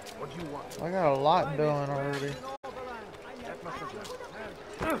 What do you want? I got a lot done already. That must have left.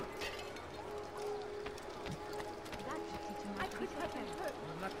 I could have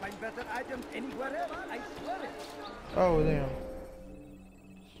items anywhere else, I swear it. Oh, damn.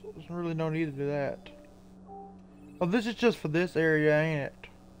 There's really no need to do that. Oh, this is just for this area, ain't it?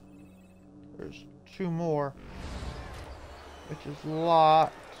 There's 2 more. Which is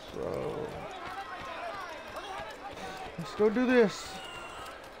locked, so... let's go do this.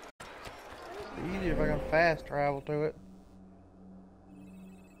 It'd be easier if I can fast travel to it.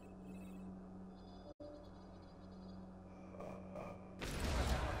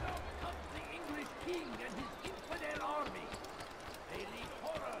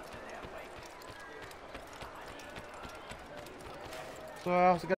 So I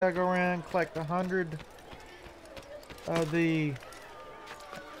also gotta go around and collect 100 of the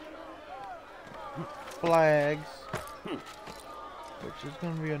flags, which is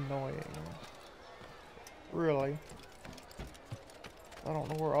gonna be annoying. Really. I don't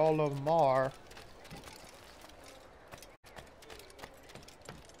know where all of them are.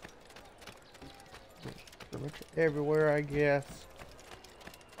 Pretty much everywhere, I guess.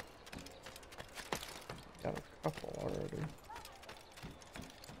 Got a couple already.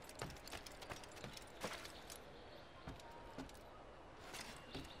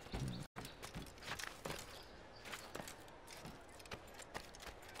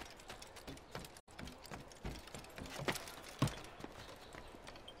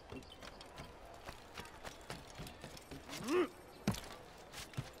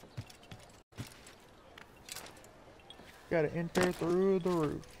 Gotta enter through the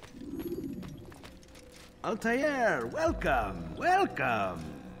roof. Altair, welcome, welcome.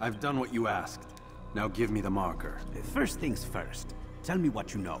 I've done what you asked. Now give me the marker. First things first. Tell me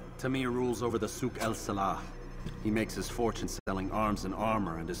what you know. Tamir rules over the Souk El Salah. He makes his fortune selling arms and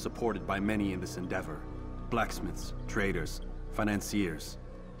armor and is supported by many in this endeavor. Blacksmiths, traders, financiers.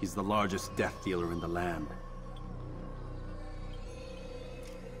 He's the largest death dealer in the land.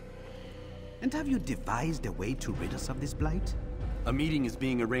 And have you devised a way to rid us of this blight? A meeting is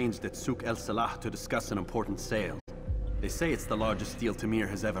being arranged at Souk El Salah to discuss an important sale. They say it's the largest deal Tamir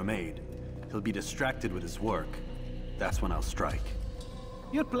has ever made. He'll be distracted with his work. That's when I'll strike.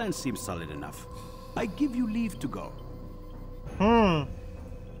 Your plan seems solid enough. I give you leave to go. Oh,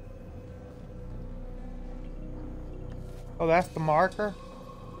 that's the marker?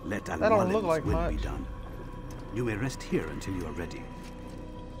 Let That don't look like will much. be done. You may rest here until you are ready.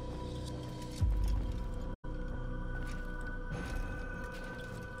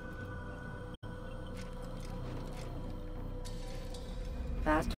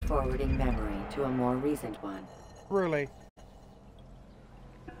 Fast forwarding memory to a more recent one. Really?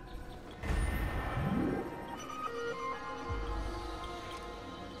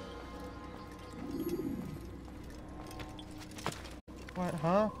 What,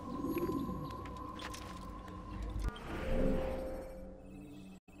 huh?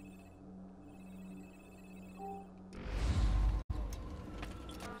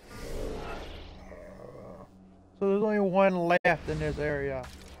 So there's only one left in this area.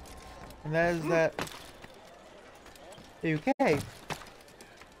 And that is that UK.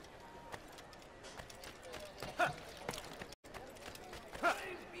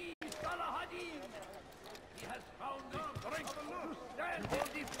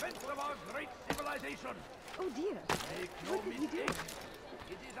 Oh dear. What did he do?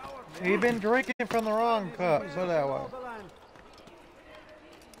 You've been drinking from the wrong cup, so that way.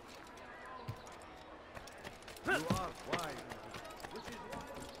 You are wise.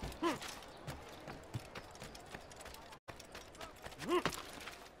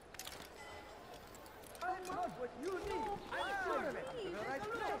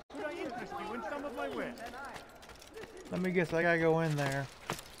 Could I interest you in some of my wares? Let me guess, I gotta go in there.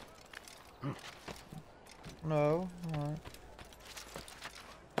 No, alright.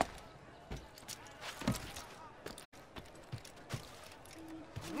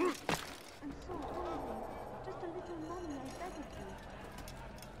 I'm so sorry. Just a little money, I beg of you.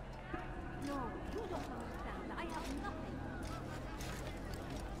 No, you don't understand. I have nothing.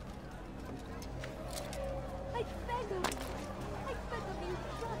 I beg of you. I beg of you,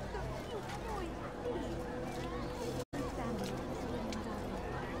 just a few coins, please. My family is going to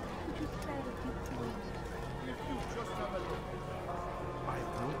die. Could you spare a few coins? If you just have a look. I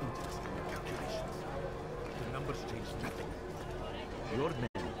have no interest in your calculations. The numbers change nothing. Your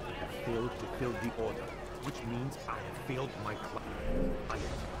men have failed to fill the order, which means I have failed my client.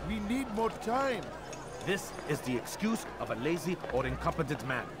 We need more time. This is the excuse of a lazy or incompetent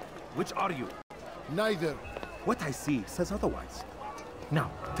man. Which are you? Neither. What I see says otherwise.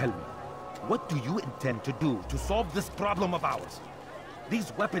 Now, tell me, what do you intend to do to solve this problem of ours?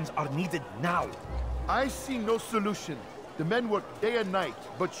 These weapons are needed now. I see no solution. The men work day and night,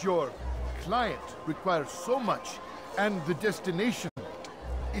 but your client requires so much, and the destination,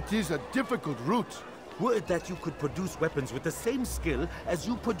 it is a difficult route. Would that you could produce weapons with the same skill as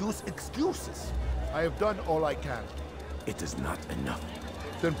you produce excuses. I have done all I can. It is not enough.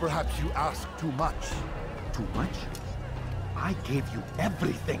 Then perhaps you ask too much. Too much? I gave you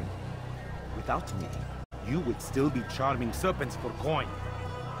everything. Without me, you would still be charming serpents for coin.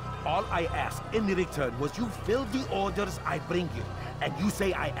 All I ask in return was you fill the orders I bring you. And you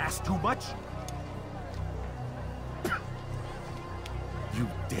say I ask too much? You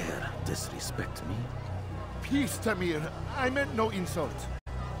dare disrespect me? Peace, Tamir. I meant no insult.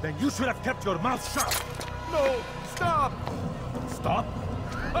 Then you should have kept your mouth shut. No, stop! Stop?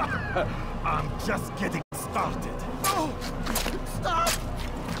 I'm just getting started. No! Stop!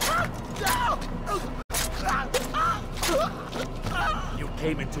 You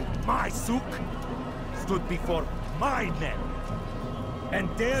came into my souk, stood before my men, and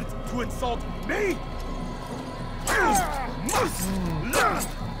dared to insult me? You must learn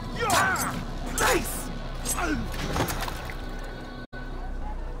your place!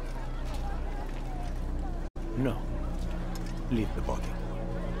 No. Leave the body.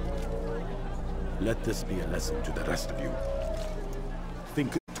 Let this be a lesson to the rest of you.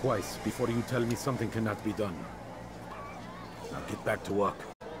 Think twice before you tell me something cannot be done. Now get back to work.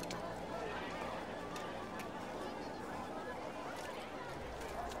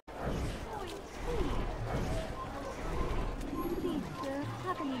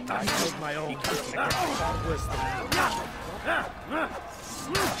 I hold my own.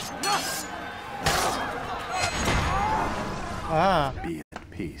 Be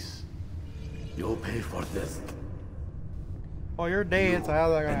at peace. You'll pay for this. Oh, you're dead, so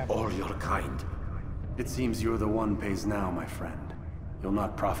how's that gonna and happen? all your kind. It seems you're the one pays now, my friend. You'll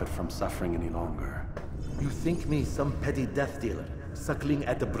not profit from suffering any longer. You think me some petty death dealer, suckling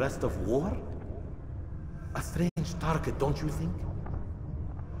at the breast of war? A strange target, don't you think?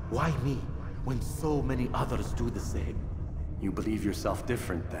 Why me, when so many others do the same? You believe yourself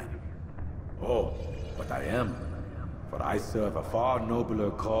different, then? Oh, but I am. For I serve a far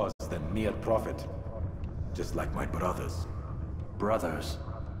nobler cause than mere profit. Just like my brothers. Brothers?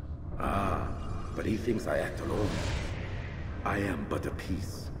 Ah, but he thinks I act alone. I am but a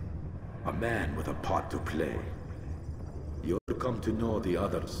piece. A man with a part to play. You'll come to know the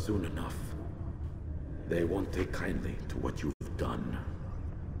others soon enough. They won't take kindly to what you've done.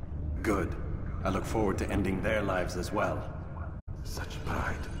 Good. I look forward to ending their lives as well. Such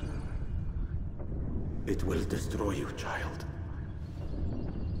pride. It will destroy you, child.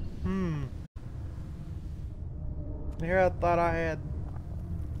 Here I thought I had...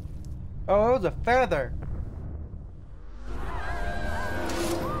 Oh, it was a feather.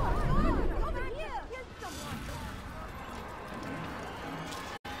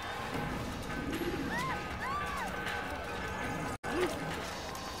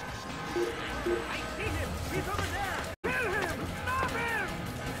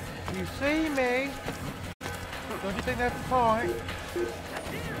 You see me? Don't you think that's the point?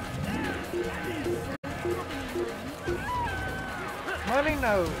 Money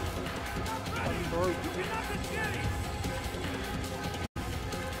knows.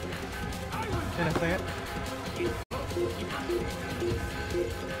 Innocent.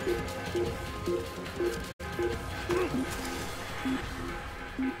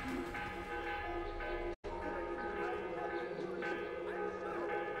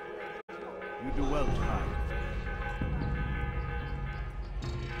 You do well, child.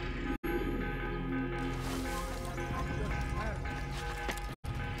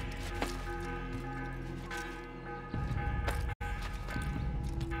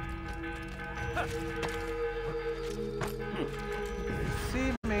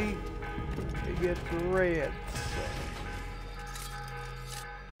 See me, it gets red.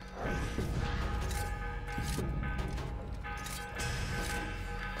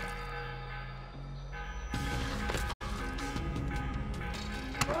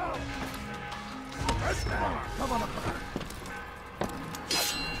 Come on up.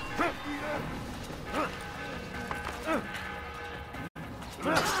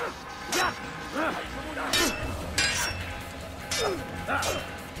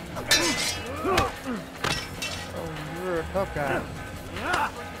 Oh, you're a tough guy.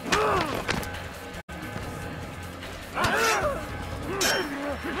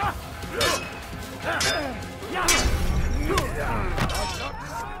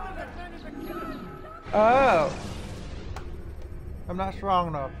 Oh! I'm not strong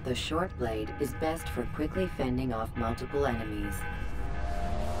enough. The short blade is best for quickly fending off multiple enemies.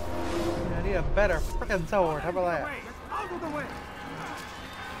 I need a better frickin' sword. How about that? Out of the way!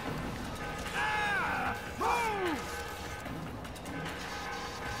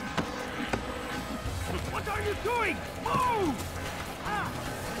 you doing? Move!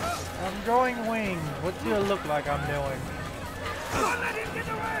 I'm going wing. What do it look like I'm doing? Don't let him get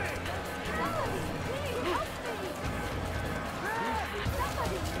away!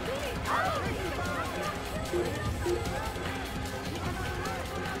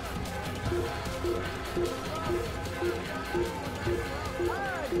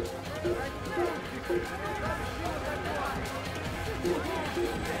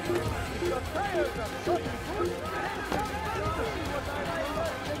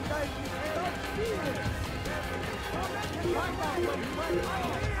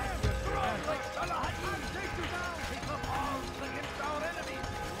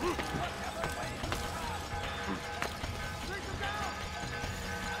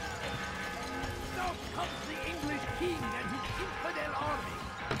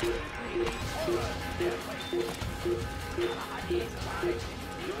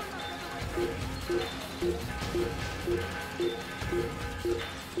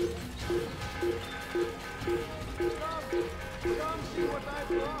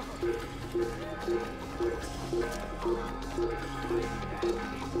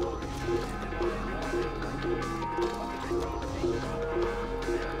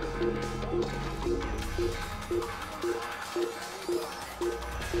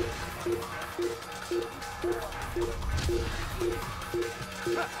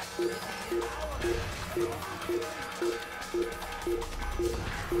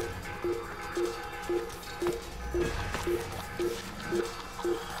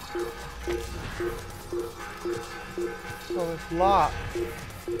 Oh, it's locked.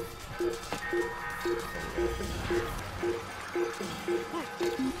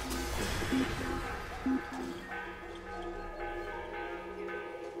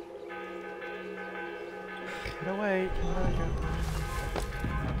 Get away,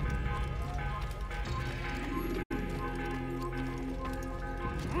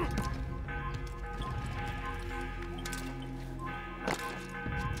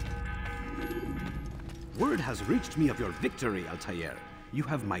 Word has reached me of your victory, Altair. You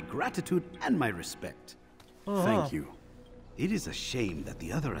have my gratitude and my respect. Thank you. It is a shame that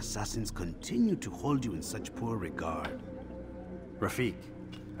the other assassins continue to hold you in such poor regard. Rafik,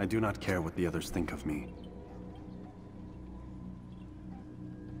 I do not care what the others think of me.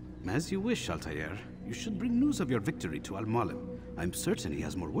 As you wish, Altair. You should bring news of your victory to Al-Mualim. I'm certain he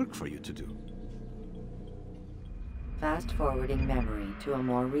has more work for you to do. Fast-forwarding memory to a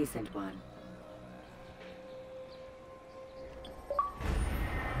more recent one.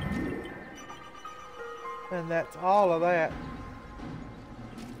 And that's all of that.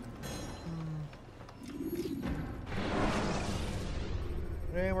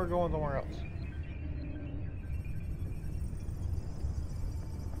 And we're going somewhere else.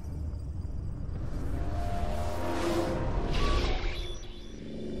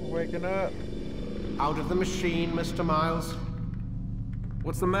 Waking up. Out of the machine, Mr. Miles.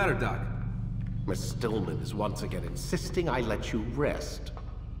 What's the matter, Doc? Miss Stillman is once again insisting I let you rest.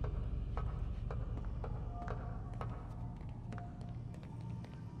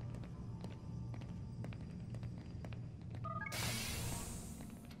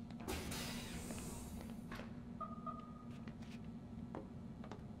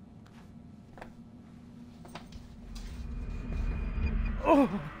 Oh.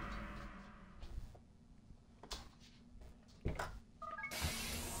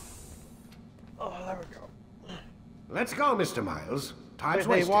 Oh, there we go. Let's go, Mr. Miles. Time's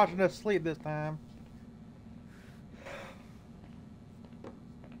They wasted. watching us sleep this time.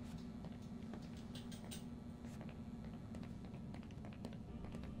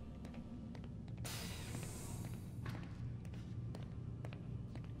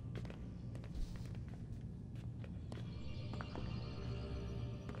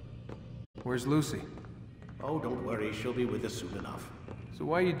 Where's Lucy? Oh, don't worry. She'll be with us soon enough. So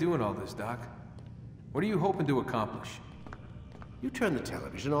why are you doing all this, Doc? What are you hoping to accomplish? You turned the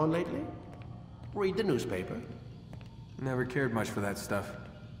television on lately? Read the newspaper? Never cared much for that stuff.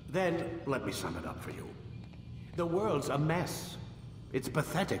 Then, let me sum it up for you. The world's a mess. It's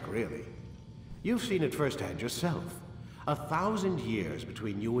pathetic, really. You've seen it firsthand yourself. 1,000 years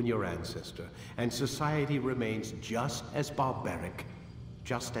between you and your ancestor, and society remains just as barbaric,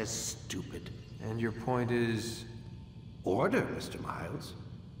 just as stupid. And your point is? Order, Mr. Miles.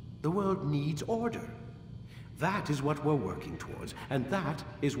 The world needs order. That is what we're working towards, and that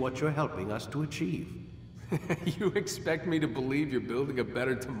is what you're helping us to achieve. You expect me to believe you're building a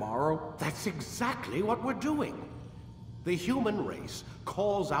better tomorrow? That's exactly what we're doing. The human race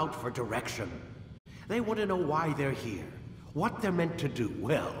calls out for direction. They want to know why they're here, what they're meant to do.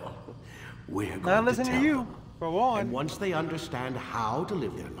 Well, We're Now going to listen to tell you, them. for one. And once they understand how to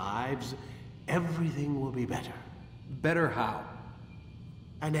live their lives, everything will be better. Better how?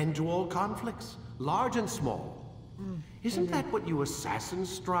 An end to all conflicts, large and small. Isn't that what you assassins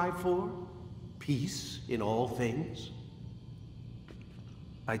strive for? Peace in all things?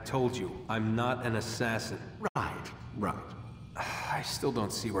 I told you, I'm not an assassin. Right. I still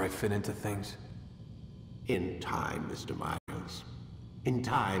don't see where I fit into things. In time, Mr. Miles. In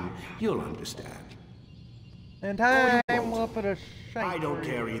time, you'll understand. In time, we'll put a shank. I don't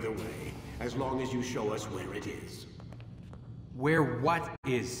care either way, as long as you show us where it is. Where what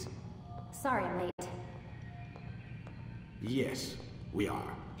is? Sorry I'm late. Yes, we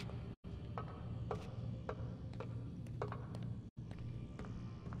are.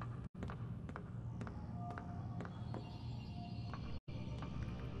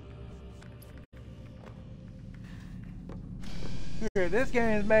 Sure, this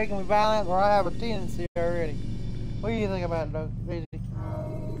game is making me violent, or I have a tendency already. What do you think about it, Doug? Easy.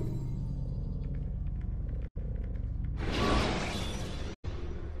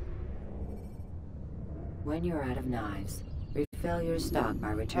 When you're out of knives, refill your stock by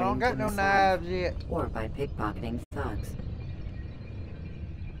I returning don't got to no Messiah, knives yet. or by pickpocketing thugs.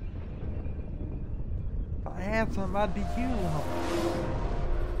 If I had some, I'd be using them.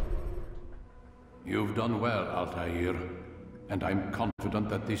 You've done well, Altair, and I'm confident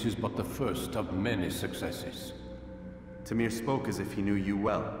that this is but the first of many successes. Tamir spoke as if he knew you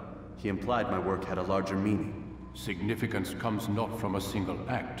well. He implied my work had a larger meaning. Significance comes not from a single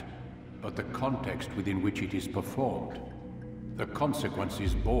act, but the context within which it is performed. The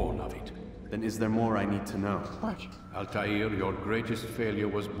consequences born of it. Then is there more I need to know? What? Altair, your greatest failure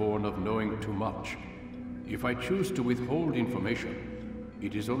was born of knowing too much. If I choose to withhold information,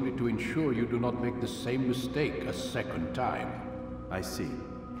 it is only to ensure you do not make the same mistake a second time. I see.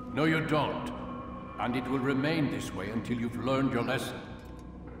 No, you don't. And it will remain this way until you've learned your lesson.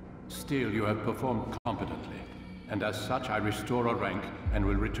 Still, you have performed competently, and as such I restore a rank and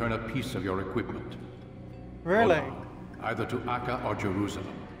will return a piece of your equipment. Really? Go now, either to Akka or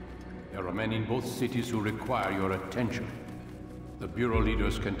Jerusalem. There are men in both cities who require your attention. The Bureau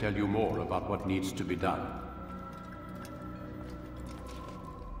leaders can tell you more about what needs to be done.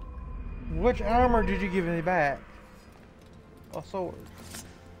 Which armor did you give me back? A sword.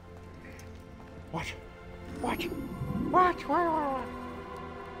 What? What?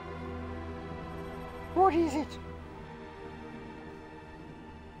 What is it?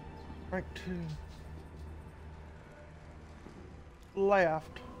 Right to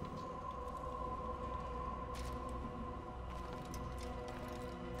left.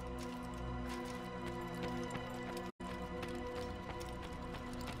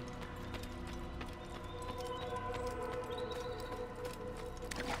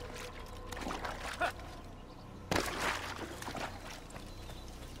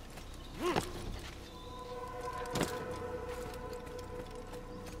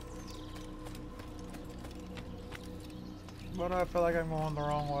 But I feel like I'm going the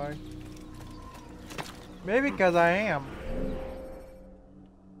wrong way. Maybe because I am.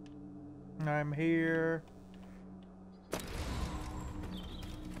 I'm here.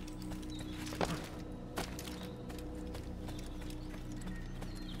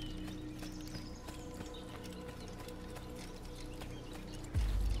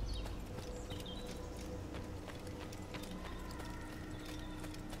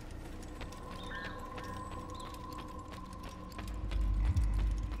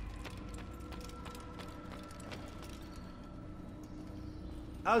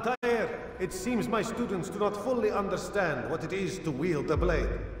 Altair, it seems my students do not fully understand what it is to wield the blade.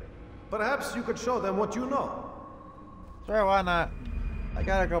 Perhaps you could show them what you know. Sure, why not? I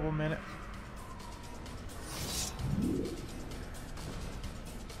got a couple minutes.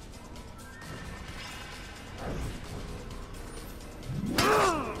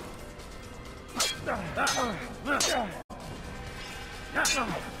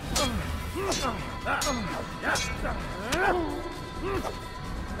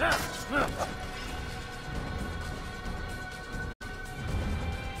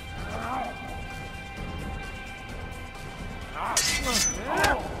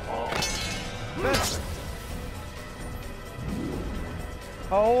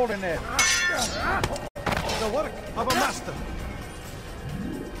 Holding it. The work of a master.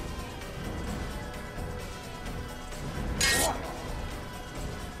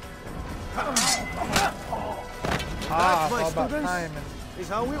 That, my students, is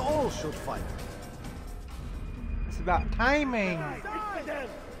how we all should fight. It's about timing.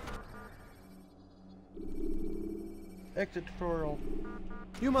 Exit tutorial.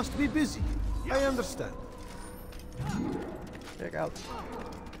 You must be busy. I understand. Check out.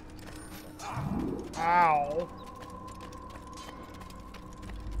 Ow.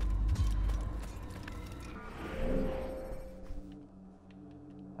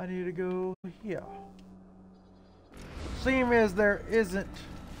 I need to go here. Seems as there isn't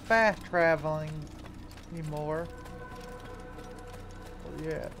fast traveling anymore. Oh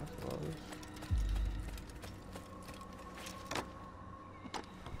yeah, I suppose.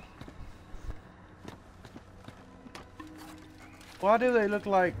 Why do they look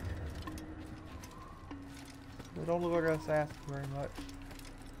like... They don't look like assassins very much.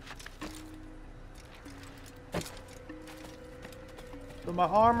 So my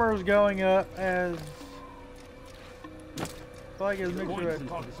armor is going up as... I feel like it's mixture of...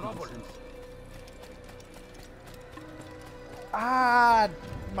 Ah!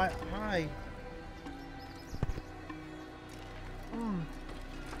 My eye!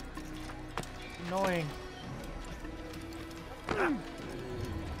 Annoying.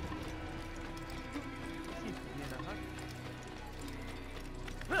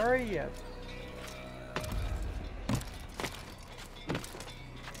 Hurry up.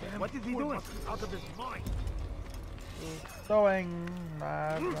 What is he doing? Out of his mind. Throwing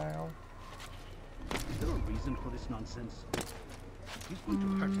my round. Is there a reason for this nonsense?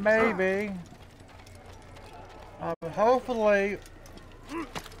 Maybe. Hopefully,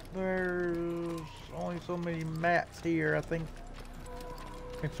 there's only so many mats here, I think.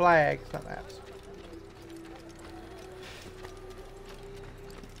 I mean, flags, not mats.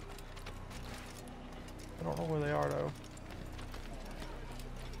 I don't know where they are, though.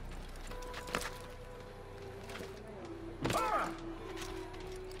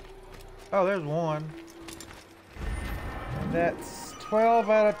 Oh, there's one. And that's 12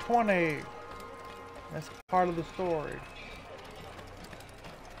 out of 20. That's part of the story.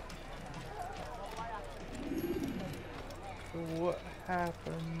 So what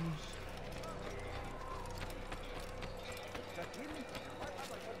happens?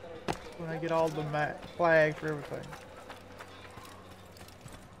 When I get all the flags for everything.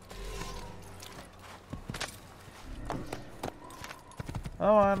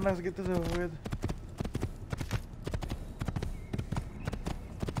 Oh, and let's get this over with.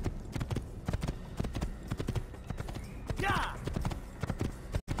 Yeah.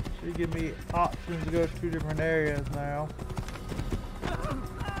 Should give me options to go to 2 different areas now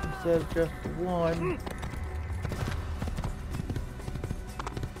instead of just one.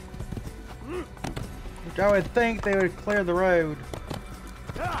 Which I would think they would clear the road,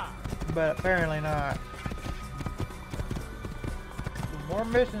 but apparently not. The more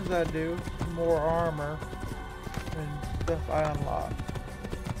missions I do, the more armor and stuff I unlock.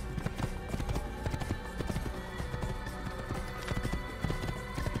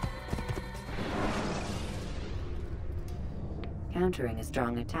 Countering a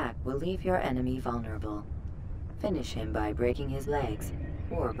strong attack will leave your enemy vulnerable. Finish him by breaking his legs,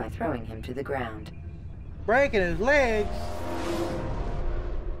 or by throwing him to the ground. Breaking his legs?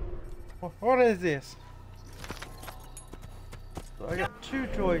 What is this? So I got 2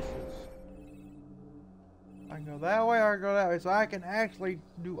 choices. I can go that way or I go that way, so I can actually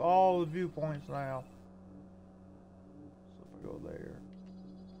do all the viewpoints now. So if I go there.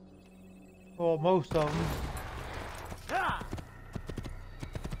 Well, most of them.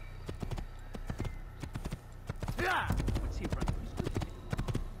 What's he running?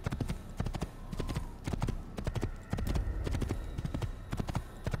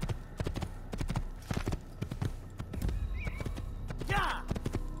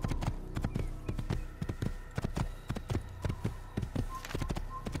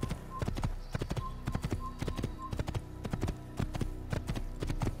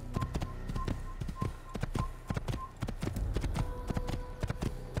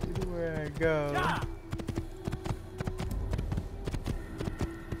 Where I go.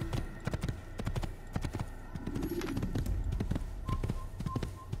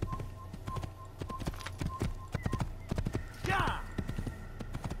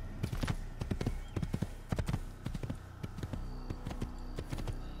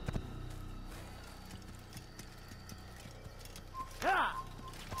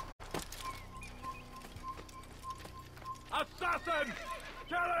 Assassin!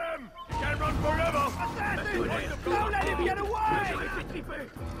 Kill him! He can run forever! Assassin! Don't let him get away!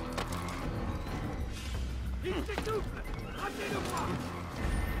 He's the souffle!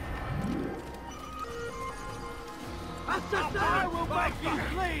 Assassin! I will make you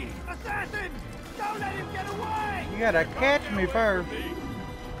flee! Assassin! Don't let him get away! You gotta catch me first.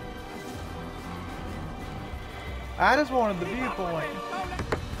 I just wanted the viewpoint.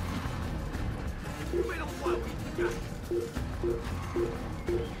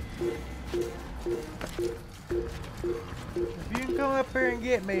 If you can come up here and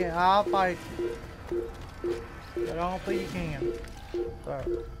get me, I'll fight you. But I don't think you can.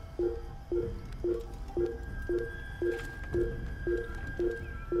 So.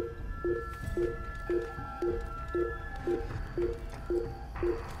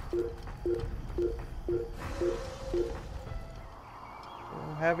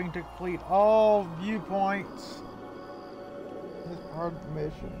 Having to complete all viewpoints is part of the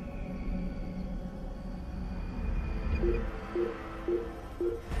mission.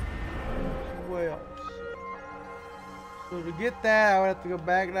 What else? So to get that, I would have to go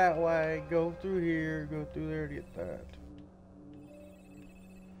back that way, go through here, go through there to get that.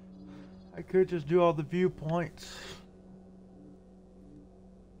 I could just do all the viewpoints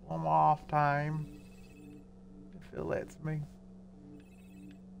on my off time, if it lets me.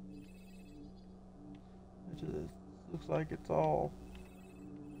 It just looks like it's all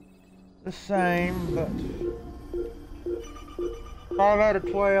the same, but 5 out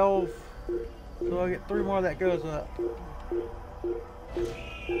of 12, so I get 3 more that goes up.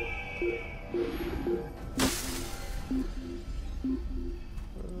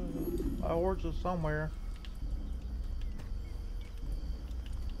 My horse is somewhere.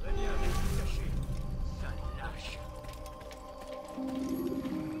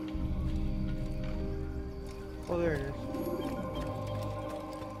 Oh, there it is.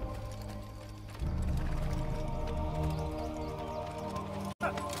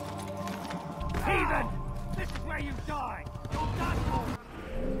 Heathen! This is where you die! You'll die for...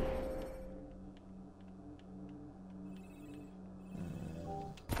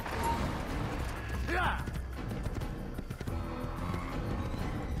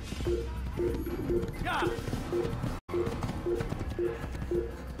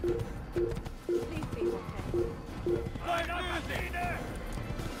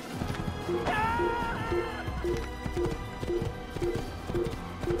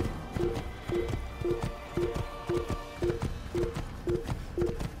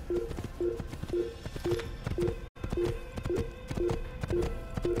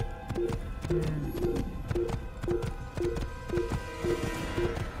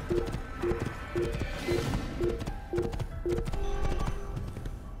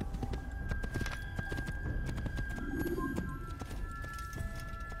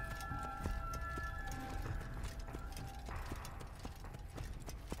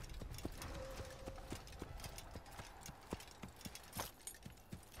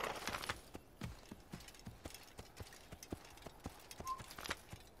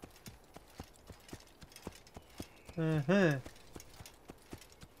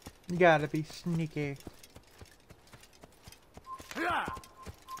 You gotta be sneaky.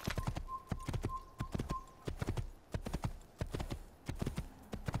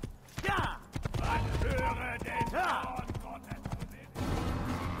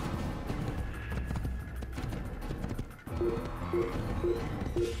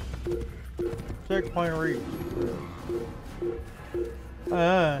 Checkpoint reached.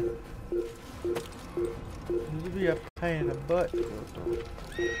 This would be a pain in the butt.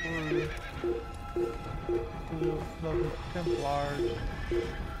 Templars.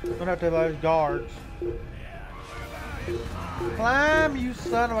 Well, not Templars, guards. Climb, you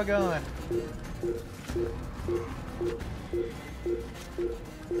son of a gun.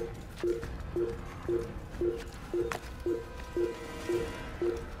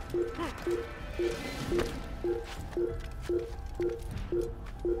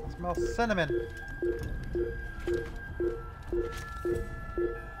 I smell cinnamon.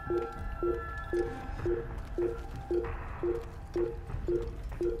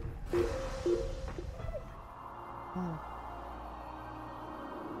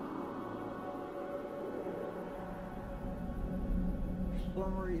 For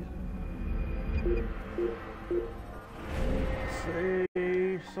some reason.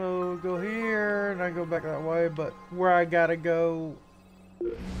 See, so go here and I go back that way, but where I gotta go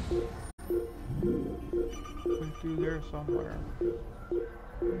through there somewhere. So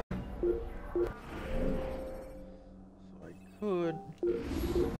I could.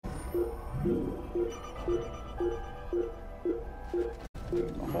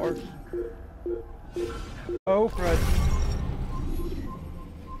 A horse. Oh, crud.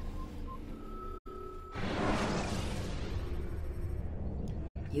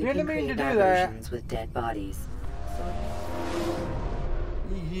 You can create diversions with dead bodies.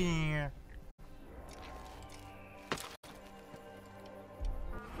 Yeah.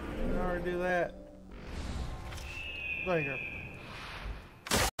 I already do that. Right here.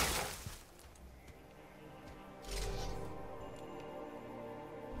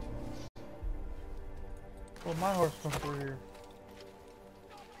 Well, my horse comes through here.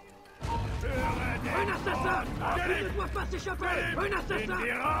 Un assassin! Il ne doit pas s'échapper! Un assassin!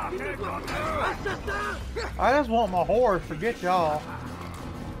 Il ne doit pas... Assassin! I just want my horse, forget y'all.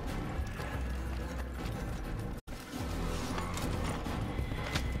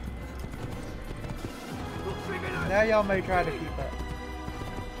 Now y'all may try to keep up.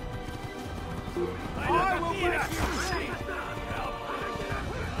 I will make you pay!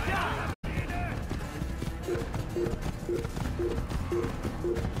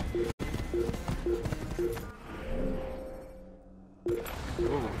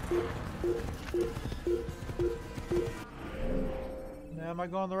 Now am I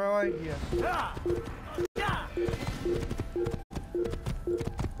going the right way? Yes.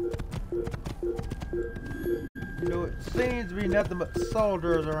 You know, it seems to be nothing but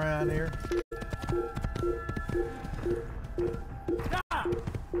soldiers around here.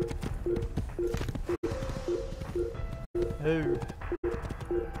 Who?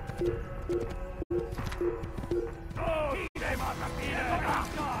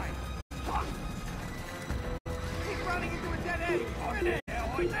 He's running into a dead end! Come back,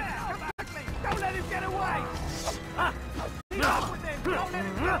 please! Don't let him get away! He's up with him! Don't let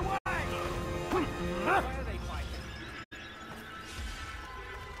him get away! Why are they fighting?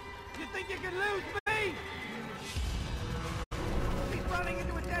 You think you can lose me? He's running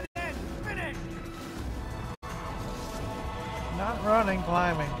into a dead end! Finish! Not running,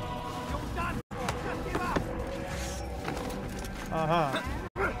 climbing. You're done for! Just give up! Uh-huh.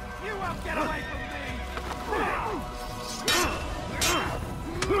 You won't get away from me!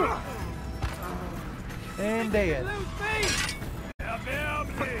 And dead. Lose me!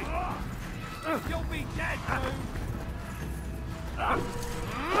 You'll be dead soon!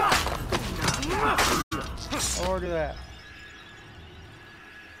 Order that.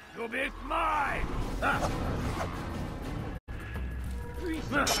 Du bist mine!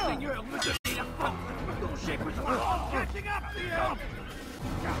 Seigneur, me donner la force dont j'ai besoin! Catching up to you!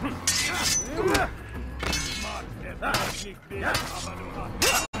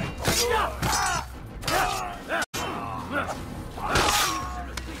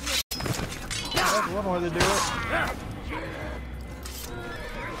 That's one way to do it.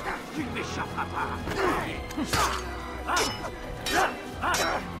 Tu n'échapperas pas!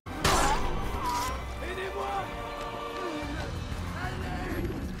 Aidez-moi!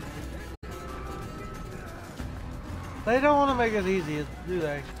 They don't want to make it easy, do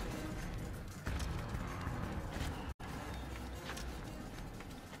they?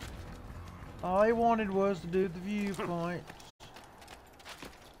 All they wanted was to do the viewpoint.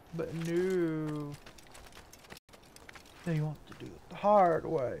 But no. They want to do it the hard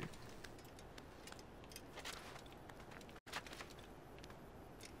way.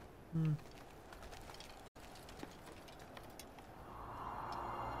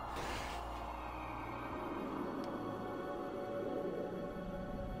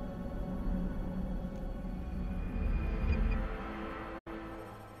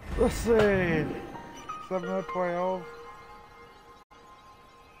 Let's see. 7 of 12.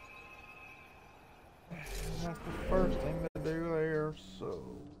 That's the first thing to do there, so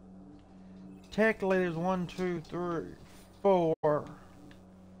technically there's 1, 2, 3, 4,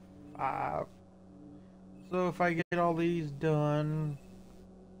 5. So if I get all these done,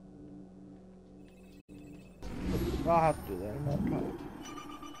 I'll have to do that in one time.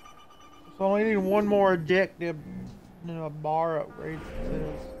 So I only need one more objective, you know, a bar upgrade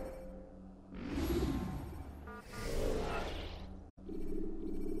says.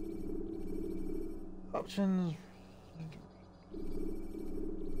 Options.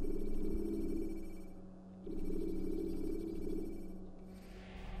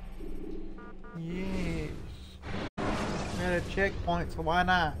 Yes. Got a checkpoint, so why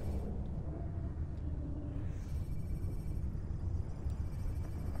not?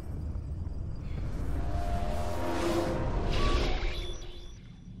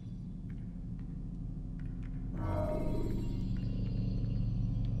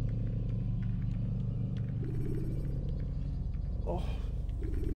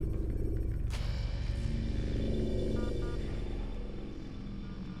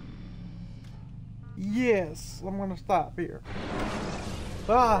 Yes, I'm gonna stop here.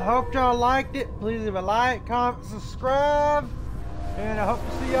 Well, I hope y'all liked it. Please leave a like, comment, subscribe, and I hope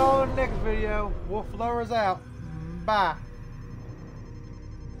to see y'all in the next video. Wolf Lowers out. Bye.